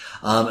comics.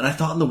 And I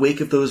thought in the wake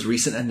of those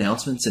recent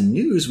announcements and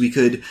news, we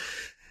could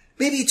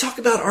maybe talk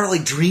about our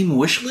dream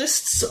wish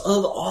lists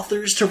of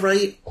authors to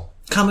write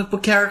comic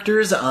book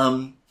characters.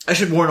 I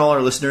should warn all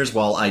our listeners,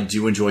 while I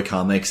do enjoy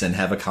comics and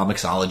have a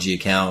Comixology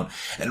account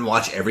and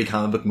watch every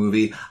comic book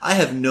movie, I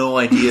have no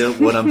idea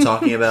what I'm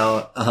talking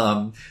about.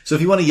 So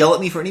if you want to yell at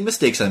me for any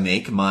mistakes I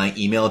make, my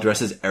email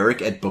address is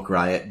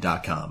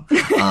eric@bookriot.com.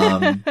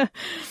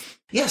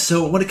 Yeah,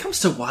 so when it comes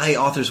to why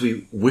authors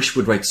we wish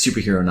would write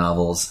superhero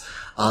novels,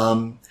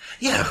 who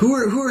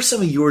are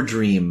some of your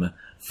dream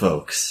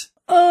folks?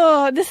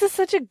 Oh, this is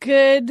such a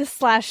good /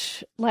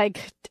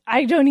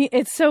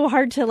 it's so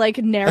hard to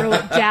narrow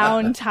it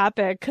down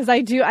topic, because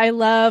I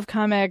love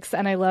comics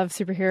and I love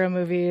superhero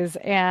movies,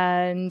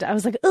 and I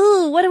was like,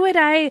 who would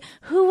I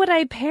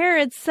pair?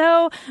 It's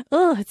so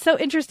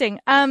interesting.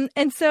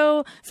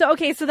 So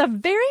the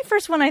very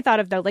first one I thought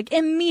of, though,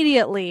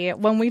 immediately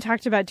when we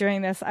talked about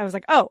doing this, I was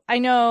like, oh, I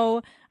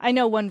know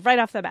one right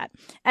off the bat.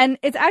 And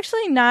it's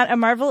actually not a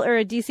Marvel or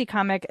a DC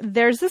comic.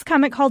 There's this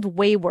comic called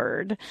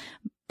Wayward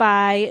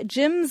by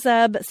Jim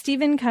Zub,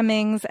 Stephen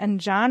Cummings,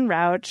 and John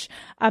Rauch,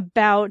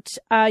 about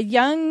a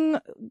young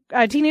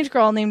teenage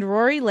girl named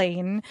Rory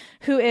Lane,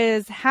 who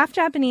is half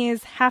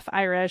Japanese, half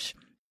Irish.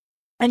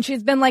 And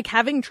she's been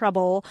having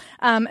trouble.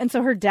 And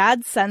so her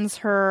dad sends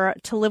her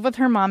to live with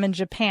her mom in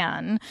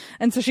Japan.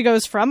 And so she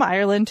goes from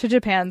Ireland to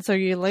Japan. So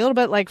you a little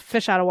bit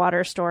fish out of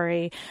water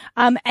story.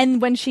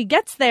 And when she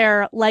gets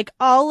there,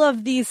 all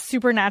of these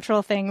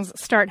supernatural things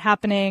start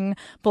happening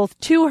both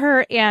to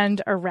her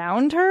and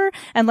around her.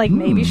 And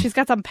maybe she's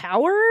got some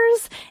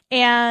powers,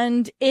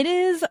 and it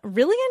is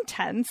really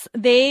intense.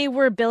 They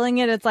were billing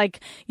it as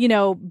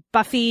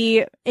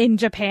Buffy in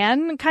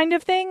Japan kind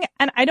of thing.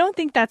 And I don't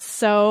think that's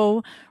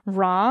so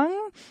wrong.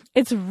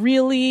 It's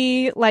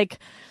really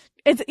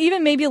it's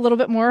even maybe a little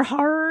bit more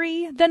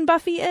horror-y than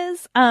Buffy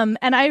is. And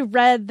I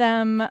read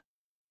them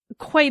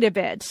quite a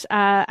bit.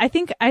 I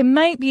think I'm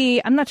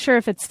not sure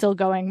if it's still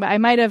going, but I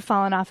might have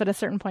fallen off at a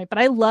certain point, but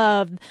I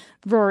loved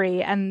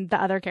Rory and the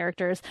other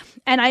characters.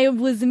 And I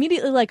was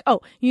immediately like,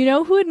 oh,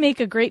 who would make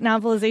a great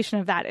novelization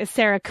of that is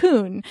Sarah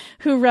Kuhn,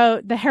 who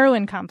wrote the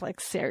Heroine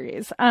Complex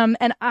series.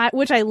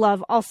 Which I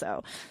love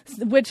also,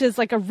 which is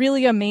a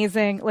really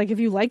amazing, if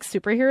you like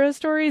superhero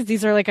stories,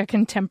 these are a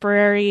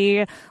contemporary,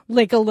 a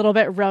little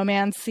bit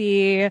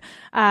romancy,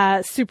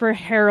 super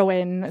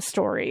heroine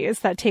stories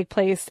that take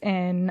place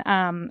in,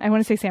 I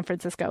want to say San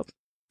Francisco.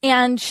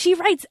 And she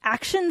writes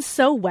action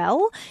so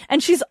well,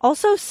 and she's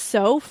also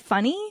so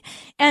funny,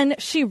 and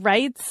she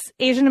writes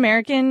Asian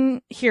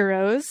American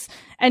heroes,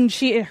 and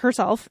she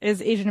herself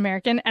is Asian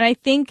American, and I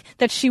think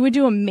that she would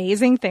do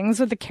amazing things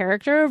with the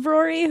character of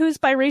Rory, who's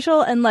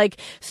biracial and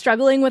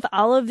struggling with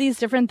all of these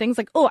different things.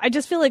 I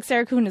just feel like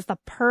Sarah Kuhn is the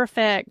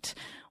perfect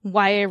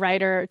YA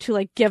writer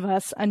to give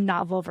us a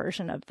novel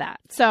version of that.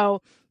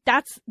 So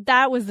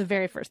that was the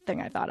very first thing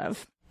I thought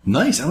of.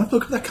 Nice. I want to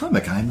look up that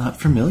comic. I'm not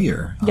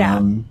familiar.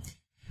 Yeah.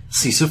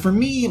 So for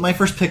me, my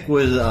first pick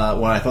was, when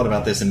I thought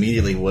about this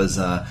immediately, was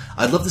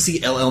I'd love to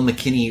see L.L.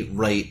 McKinney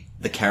write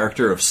the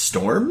character of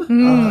Storm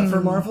for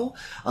Marvel.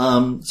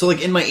 So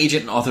in my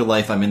agent and author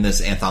life, I'm in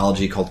this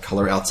anthology called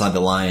Color Outside the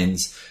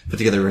Lines, put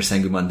together by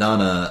Sangu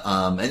Mandana.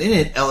 And in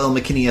it, L.L.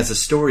 McKinney has a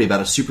story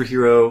about a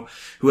superhero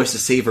who has to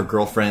save her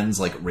girlfriend's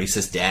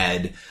racist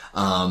dad.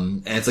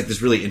 And it's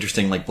this really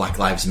interesting Black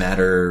Lives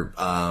Matter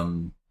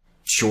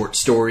short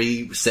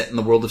story set in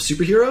the world of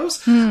superheroes.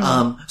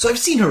 So I've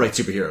seen her write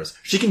superheroes.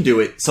 She can do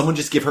it. Someone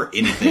just give her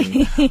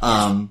anything.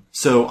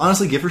 So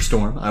honestly, give her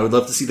Storm. I would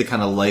love to see the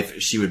kind of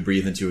life she would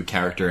breathe into a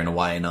character in a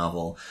YA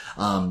novel.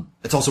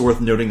 It's also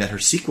worth noting that her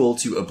sequel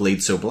to A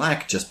Blade So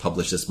Black just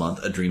published this month,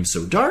 A Dream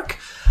So Dark.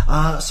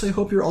 So I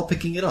hope you're all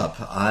picking it up.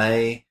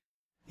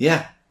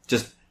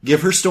 Just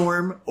give her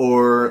Storm,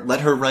 or let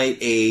her write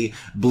a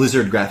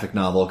Blizzard graphic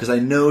novel, because I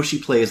know she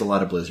plays a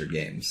lot of Blizzard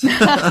games.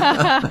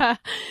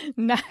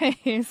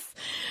 Nice.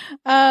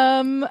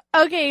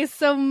 Okay,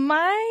 so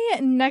my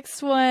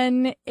next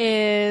one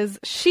is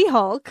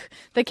She-Hulk,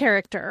 the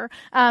character.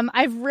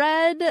 I've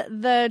read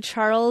the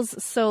Charles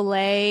Soule,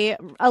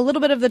 a little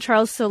bit of the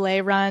Charles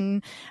Soule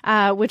run,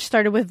 which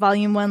started with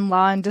Volume 1,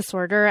 Law and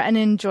Disorder, and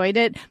enjoyed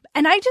it.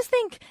 And I just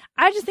think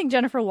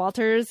Jennifer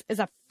Walters is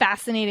a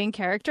fascinating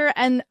character.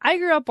 And I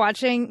grew up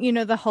watching,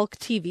 the Hulk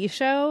TV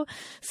show.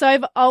 So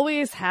I've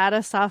always had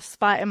a soft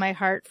spot in my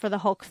heart for the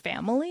Hulk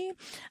family.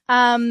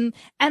 And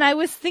I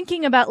was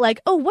thinking about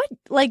what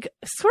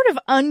sort of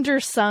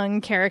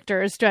undersung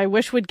characters do I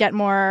wish would get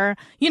more,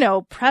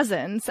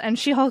 presence? And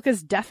She-Hulk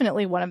is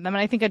definitely one of them.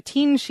 And I think a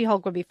teen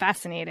She-Hulk would be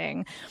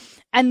fascinating.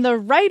 And the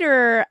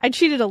writer, I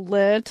cheated a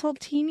little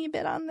teeny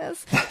bit on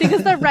this,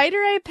 because the writer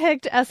I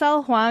picked,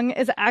 S.L. Huang,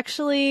 is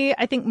actually,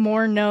 I think,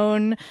 more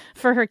known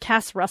for her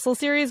Cass Russell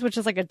series, which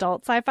is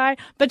adult sci-fi.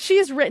 But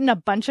she's written a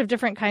bunch of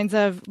different kinds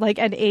of,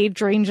 and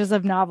age ranges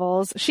of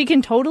novels. She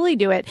can totally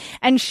do it.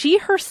 And she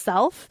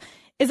herself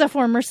is a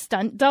former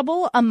stunt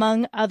double,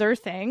 among other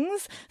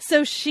things.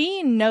 So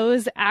she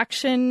knows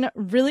action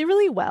really,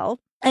 really well.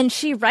 And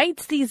she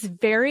writes these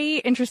very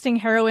interesting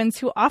heroines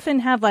who often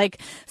have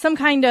like some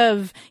kind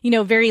of,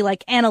 very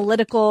like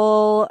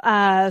analytical,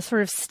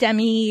 sort of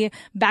STEM-y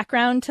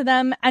background to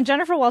them. And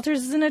Jennifer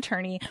Walters is an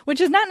attorney, which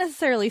is not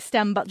necessarily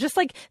STEM, but just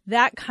like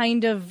that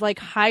kind of like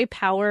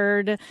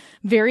high-powered,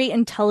 very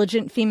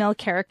intelligent female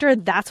character.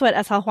 That's what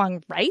S.L.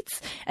 Huang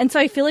writes. And so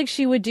I feel like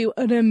she would do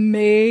an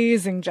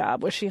amazing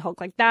job with She-Hulk.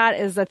 Like that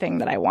is the thing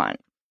that I want.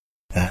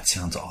 That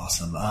sounds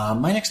awesome.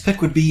 My next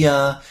pick would be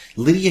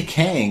Lydia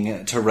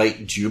Kang to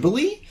write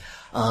Jubilee.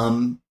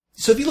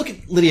 So if you look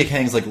at Lydia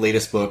Kang's like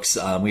latest books,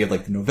 we have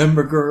like The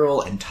November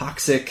Girl and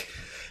Toxic.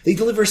 They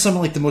deliver some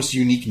of like the most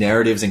unique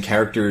narratives and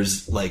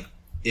characters like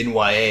in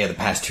YA of the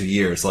past 2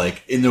 years.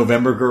 Like in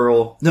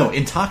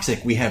in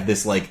Toxic, we have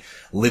this like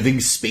living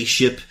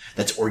spaceship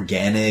that's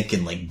organic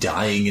and like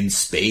dying in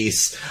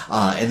space.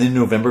 And then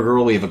November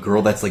Girl, we have a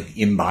girl that's like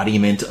the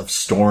embodiment of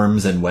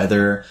storms and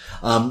weather.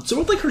 So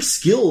with like her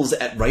skills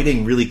at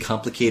writing really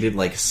complicated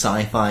like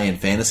sci-fi and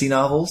fantasy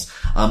novels,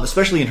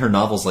 especially in her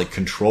novels like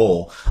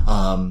Control,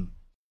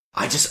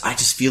 I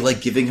just feel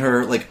like giving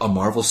her like a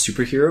Marvel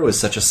superhero is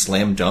such a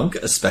slam dunk,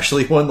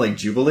 especially one like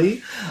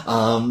Jubilee.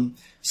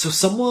 So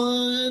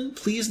someone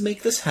please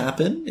make this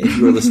happen if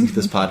you are listening to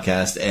this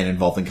podcast and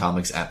involved in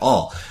comics at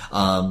all.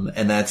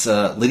 And that's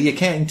Lydia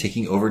Kang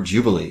taking over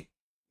Jubilee.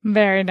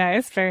 Very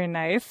nice, very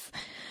nice.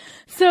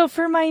 So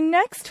for my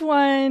next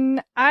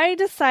one, I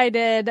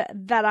decided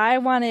that I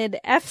wanted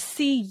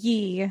F.C.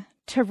 Yee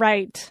to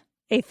write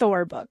a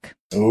Thor book.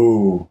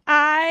 Ooh.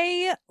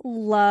 I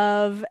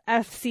love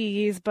F.C.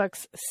 Yee's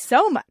books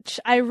so much.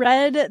 I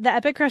read The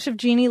Epic Crush of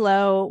Jeannie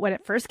Lo when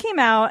it first came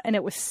out, and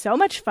it was so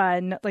much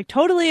fun. Like,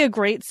 totally a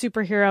great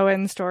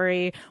superheroine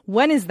story.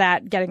 When is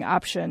that getting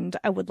optioned?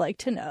 I would like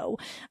to know.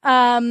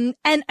 And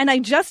I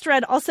just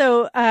read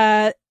also,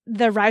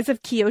 The Rise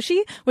of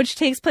Kyoshi, which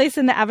takes place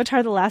in the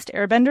Avatar: The Last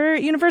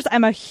Airbender universe.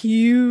 I'm a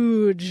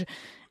huge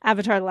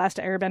Avatar: The Last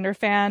Airbender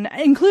fan,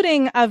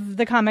 including of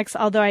the comics,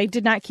 although I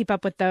did not keep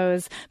up with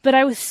those. But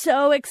I was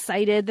so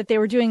excited that they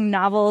were doing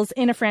novels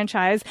in a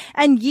franchise,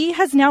 and Yee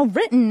has now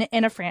written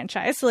in a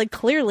franchise. So like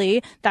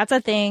clearly that's a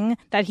thing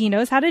that he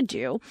knows how to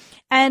do.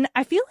 And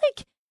I feel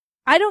like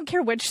I don't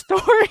care which Thor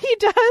he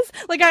does.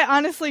 Like, I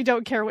honestly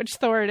don't care which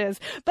Thor it is.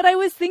 But I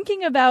was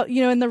thinking about,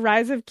 in The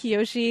Rise of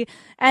Kyoshi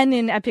and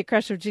in Epic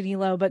Crush of Jeannie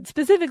Lo, but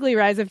specifically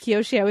Rise of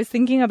Kyoshi, I was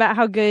thinking about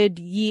how good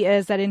Yee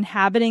is at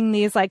inhabiting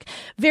these, like,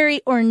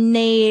 very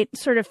ornate,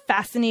 sort of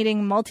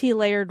fascinating,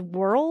 multi-layered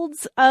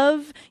worlds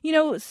of,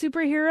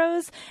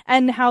 superheroes,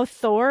 and how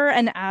Thor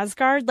and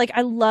Asgard, like,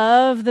 I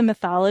love the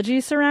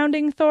mythology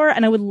surrounding Thor,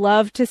 and I would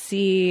love to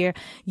see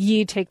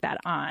Yee take that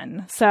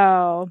on.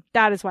 So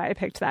that is why I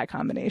picked that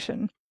combination.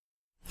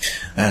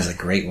 That is a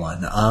great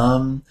one.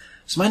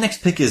 So my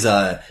next pick is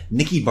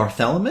Nikki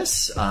Bartholomew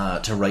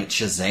to write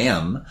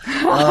Shazam.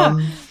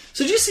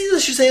 So did you see the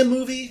Shazam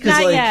movie?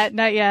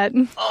 Not yet.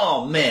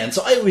 Oh man,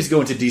 so I always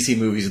go into DC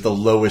movies with the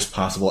lowest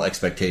possible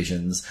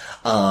expectations.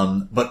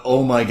 But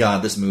oh my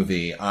god, this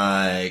movie,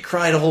 I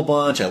cried a whole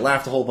bunch, I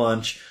laughed a whole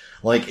bunch.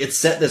 Like, it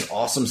set this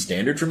awesome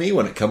standard for me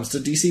when it comes to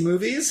DC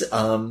movies.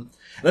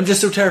 And I'm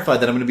just so terrified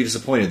that I'm going to be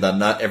disappointed that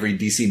not every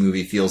DC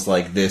movie feels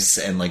like this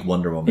and like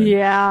Wonder Woman.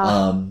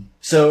 Yeah.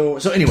 So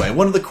anyway,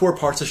 one of the core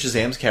parts of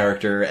Shazam's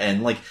character,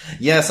 and like,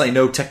 yes, I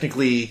know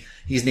technically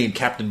he's named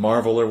Captain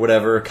Marvel or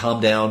whatever. Calm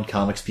down,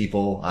 comics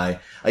people. I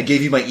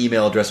gave you my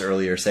email address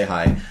earlier. Say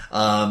hi.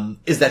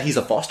 Is that he's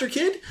a foster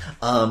kid?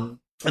 And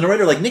a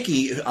writer like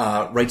Nikki,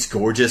 writes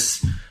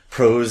gorgeous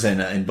prose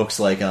and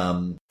books like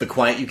The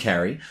Quiet You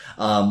Carry,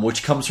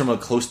 which comes from a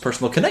close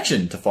personal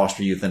connection to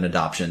foster youth and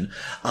adoption.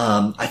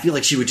 I feel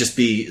like she would just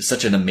be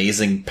such an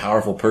amazing,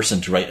 powerful person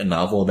to write a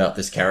novel about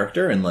this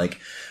character and like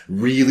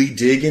really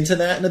dig into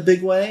that in a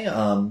big way.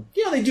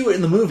 Yeah, they do it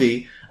in the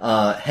movie,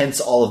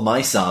 hence all of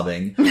my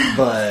sobbing,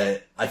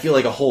 but I feel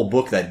like a whole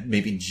book that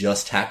maybe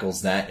just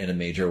tackles that in a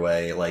major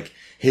way, like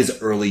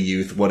his early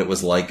youth, what it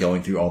was like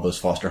going through all those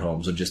foster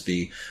homes, would just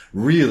be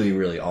really,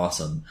 really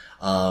awesome.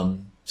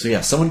 So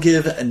yeah, someone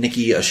give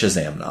Nikki a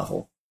Shazam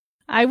novel.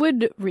 I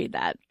would read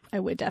that. I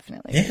would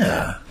definitely.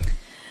 Yeah.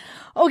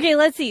 Okay,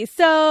 let's see.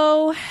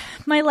 So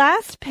my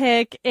last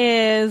pick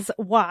is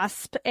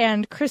Wasp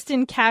and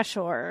Kristen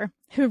Cashore,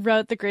 who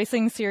wrote the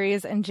Graceling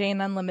series and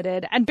Jane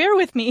Unlimited. And bear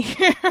with me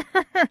here.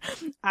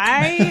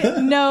 I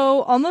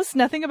know almost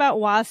nothing about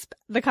Wasp,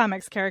 the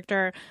comics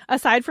character,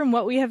 aside from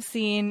what we have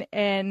seen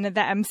in the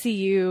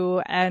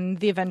MCU and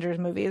the Avengers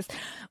movies,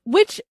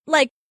 which,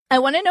 like, I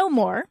want to know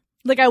more.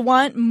 Like, I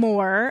want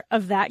more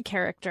of that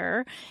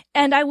character.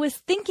 And I was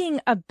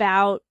thinking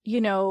about,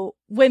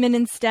 women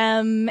in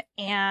STEM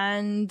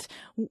and,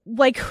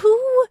 like,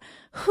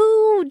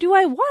 who do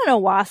I want a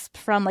Wasp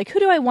from? Like, who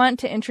do I want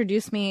to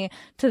introduce me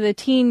to the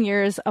teen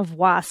years of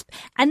Wasp?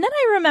 And then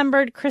I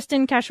remembered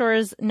Kristen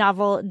Cashore's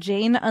novel,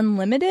 Jane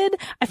Unlimited.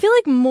 I feel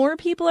like more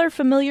people are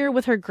familiar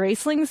with her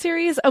Graceling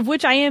series, of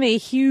which I am a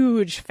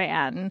huge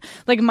fan.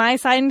 Like, my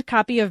signed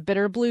copy of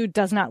Bitter Blue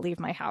does not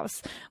leave my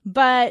house.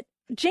 But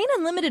Jane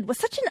Unlimited was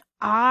such an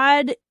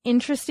odd,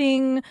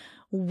 interesting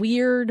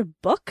weird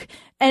book.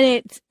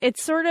 And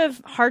it's sort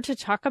of hard to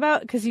talk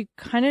about because you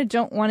kind of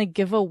don't want to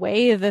give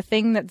away the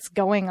thing that's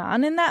going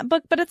on in that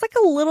book. But it's like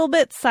a little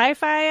bit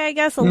sci-fi, I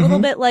guess, a little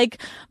bit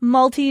like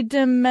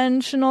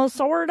multi-dimensional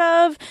sort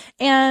of,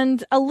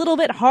 and a little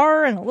bit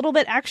horror and a little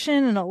bit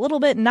action and a little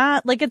bit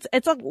not. Like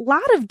it's a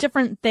lot of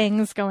different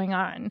things going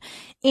on.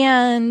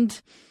 And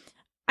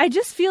I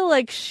just feel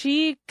like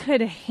she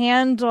could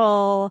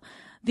handle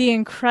the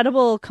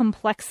incredible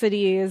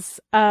complexities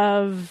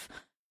of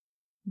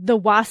the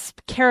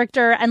Wasp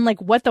character and like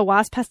what the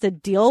Wasp has to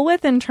deal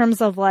with in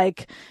terms of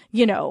like,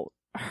 you know,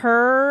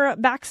 her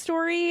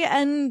backstory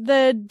and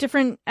the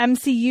different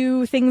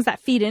MCU things that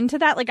feed into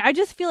that. Like, I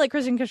just feel like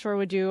Kristin Cashore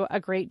would do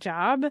a great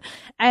job.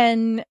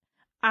 And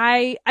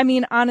I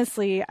mean,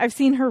 honestly, I've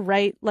seen her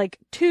write like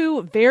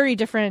two very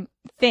different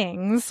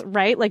things,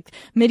 right? Like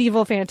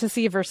medieval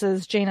fantasy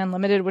versus Jane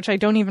Unlimited, which I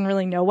don't even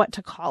really know what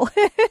to call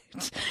it.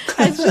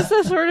 It's just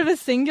a sort of a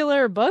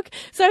singular book.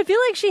 So I feel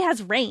like she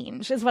has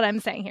range is what I'm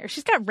saying here.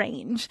 She's got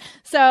range.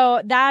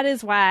 So that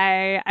is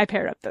why I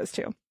paired up those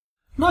two.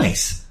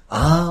 Nice.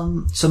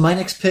 So my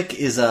next pick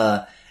is,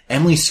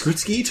 Emily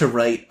Skrutsky to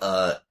write,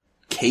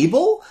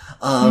 Cable.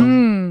 So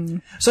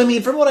I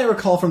mean, from what I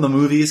recall from the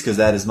movies, because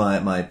that is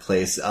my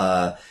place,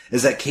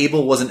 is that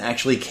Cable wasn't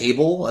actually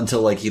Cable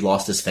until like he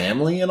lost his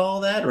family and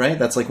all that, right?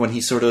 That's like when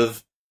he sort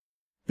of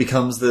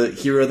becomes the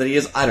hero that he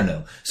is. I don't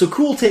know. So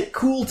cool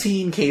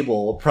teen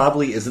Cable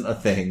probably isn't a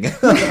thing.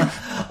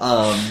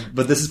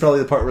 But this is probably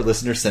the part where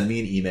listeners send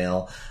me an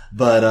email.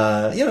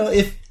 But, you know,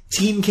 if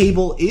Teen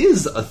Cable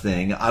is a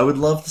thing, I would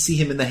love to see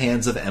him in the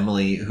hands of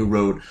Emily, who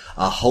wrote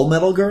Hull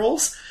Metal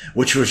Girls,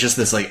 which was just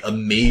this like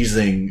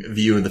amazing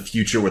view of the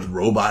future with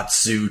robot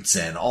suits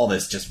and all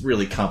this just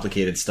really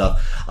complicated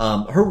stuff.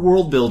 Her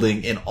world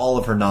building in all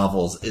of her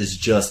novels is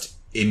just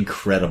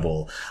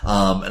incredible.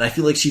 And I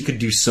feel like she could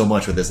do so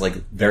much with this like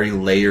very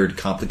layered,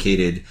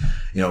 complicated,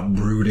 you know,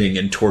 brooding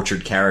and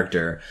tortured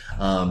character.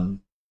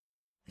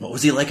 What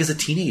was he like as a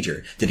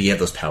teenager? Did he have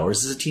those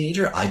powers as a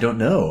teenager? I don't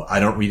know. I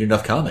don't read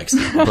enough comics,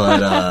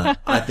 but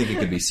I think it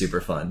could be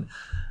super fun.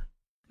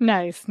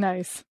 Nice.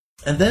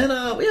 And then,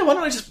 yeah, why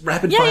don't I just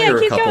rapid fire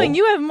keep a couple? Going.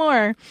 You have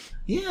more.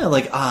 Yeah,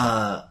 like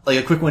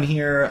a quick one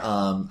here.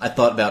 I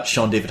thought about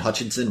Sean David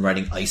Hutchinson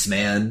writing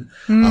Iceman.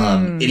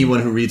 Anyone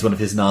who reads one of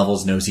his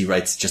novels knows he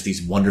writes just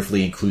these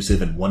wonderfully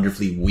inclusive and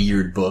wonderfully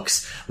weird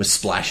books with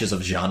splashes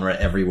of genre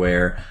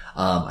everywhere.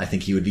 I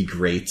think he would be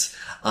great.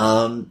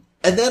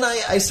 And then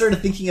I started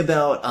thinking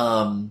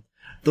about,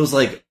 those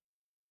like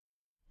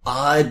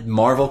odd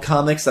Marvel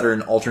comics that are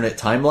in alternate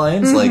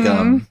timelines,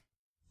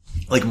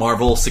 like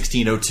Marvel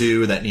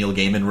 1602 that Neil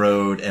Gaiman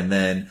wrote, and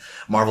then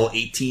Marvel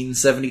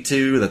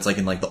 1872 that's like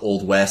in like the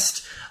Old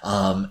West.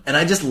 And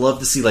I just love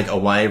to see like a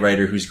YA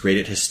writer who's great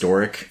at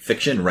historic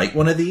fiction write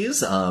one of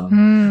these. Like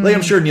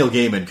I'm sure Neil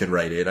Gaiman could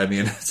write it. I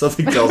mean,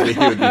 something tells me he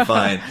would be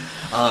fine.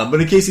 But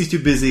in case he's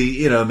too busy,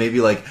 you know, maybe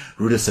like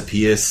Ruta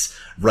Sapias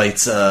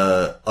writes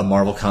a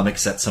Marvel comic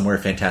set somewhere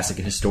fantastic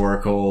and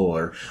historical,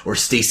 or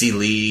Stacey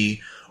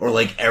Lee, or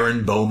like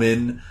Erin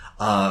Bowman,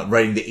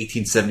 writing the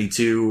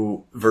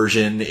 1872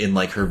 version in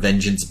like her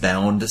Vengeance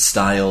Bound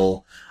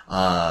style,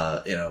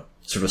 you know,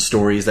 sort of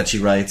stories that she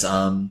writes.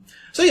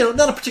 So, you know,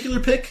 not a particular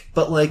pick,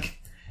 but like,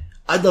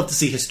 I'd love to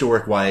see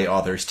historic YA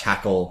authors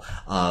tackle,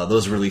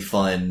 those really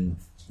fun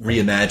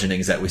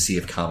reimaginings that we see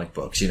of comic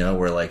books, you know,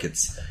 where like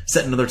it's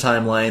set in another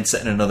timeline,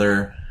 set in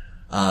another,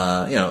 you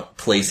know,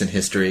 place in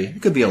history.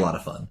 It could be a lot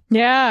of fun.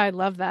 Yeah, I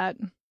love that.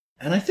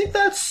 And I think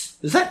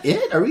is that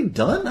it? Are we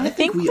done? I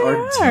think we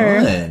are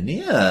done.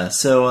 Yeah.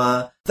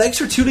 So, thanks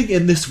for tuning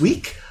in this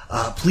week.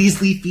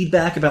 Please leave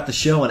feedback about the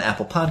show on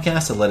Apple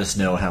Podcasts to let us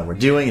know how we're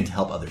doing and to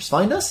help others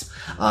find us.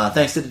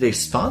 Thanks to today's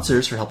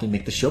sponsors for helping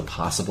make the show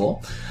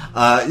possible.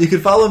 You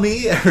can follow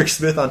me, Eric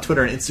Smith, on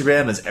Twitter and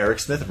Instagram as Eric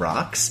Smith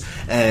Rocks.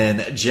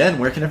 And Jen,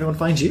 where can everyone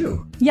find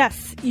you?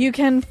 Yes, you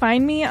can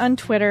find me on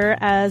Twitter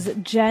as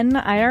Jen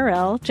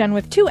IRL, Jen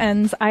with 2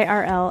 N's,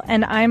 IRL,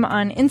 and I'm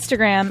on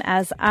Instagram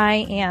as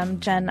I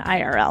am Jen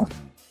IRL.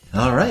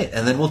 All right,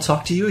 and then we'll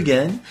talk to you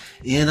again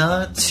in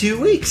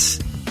 2 weeks.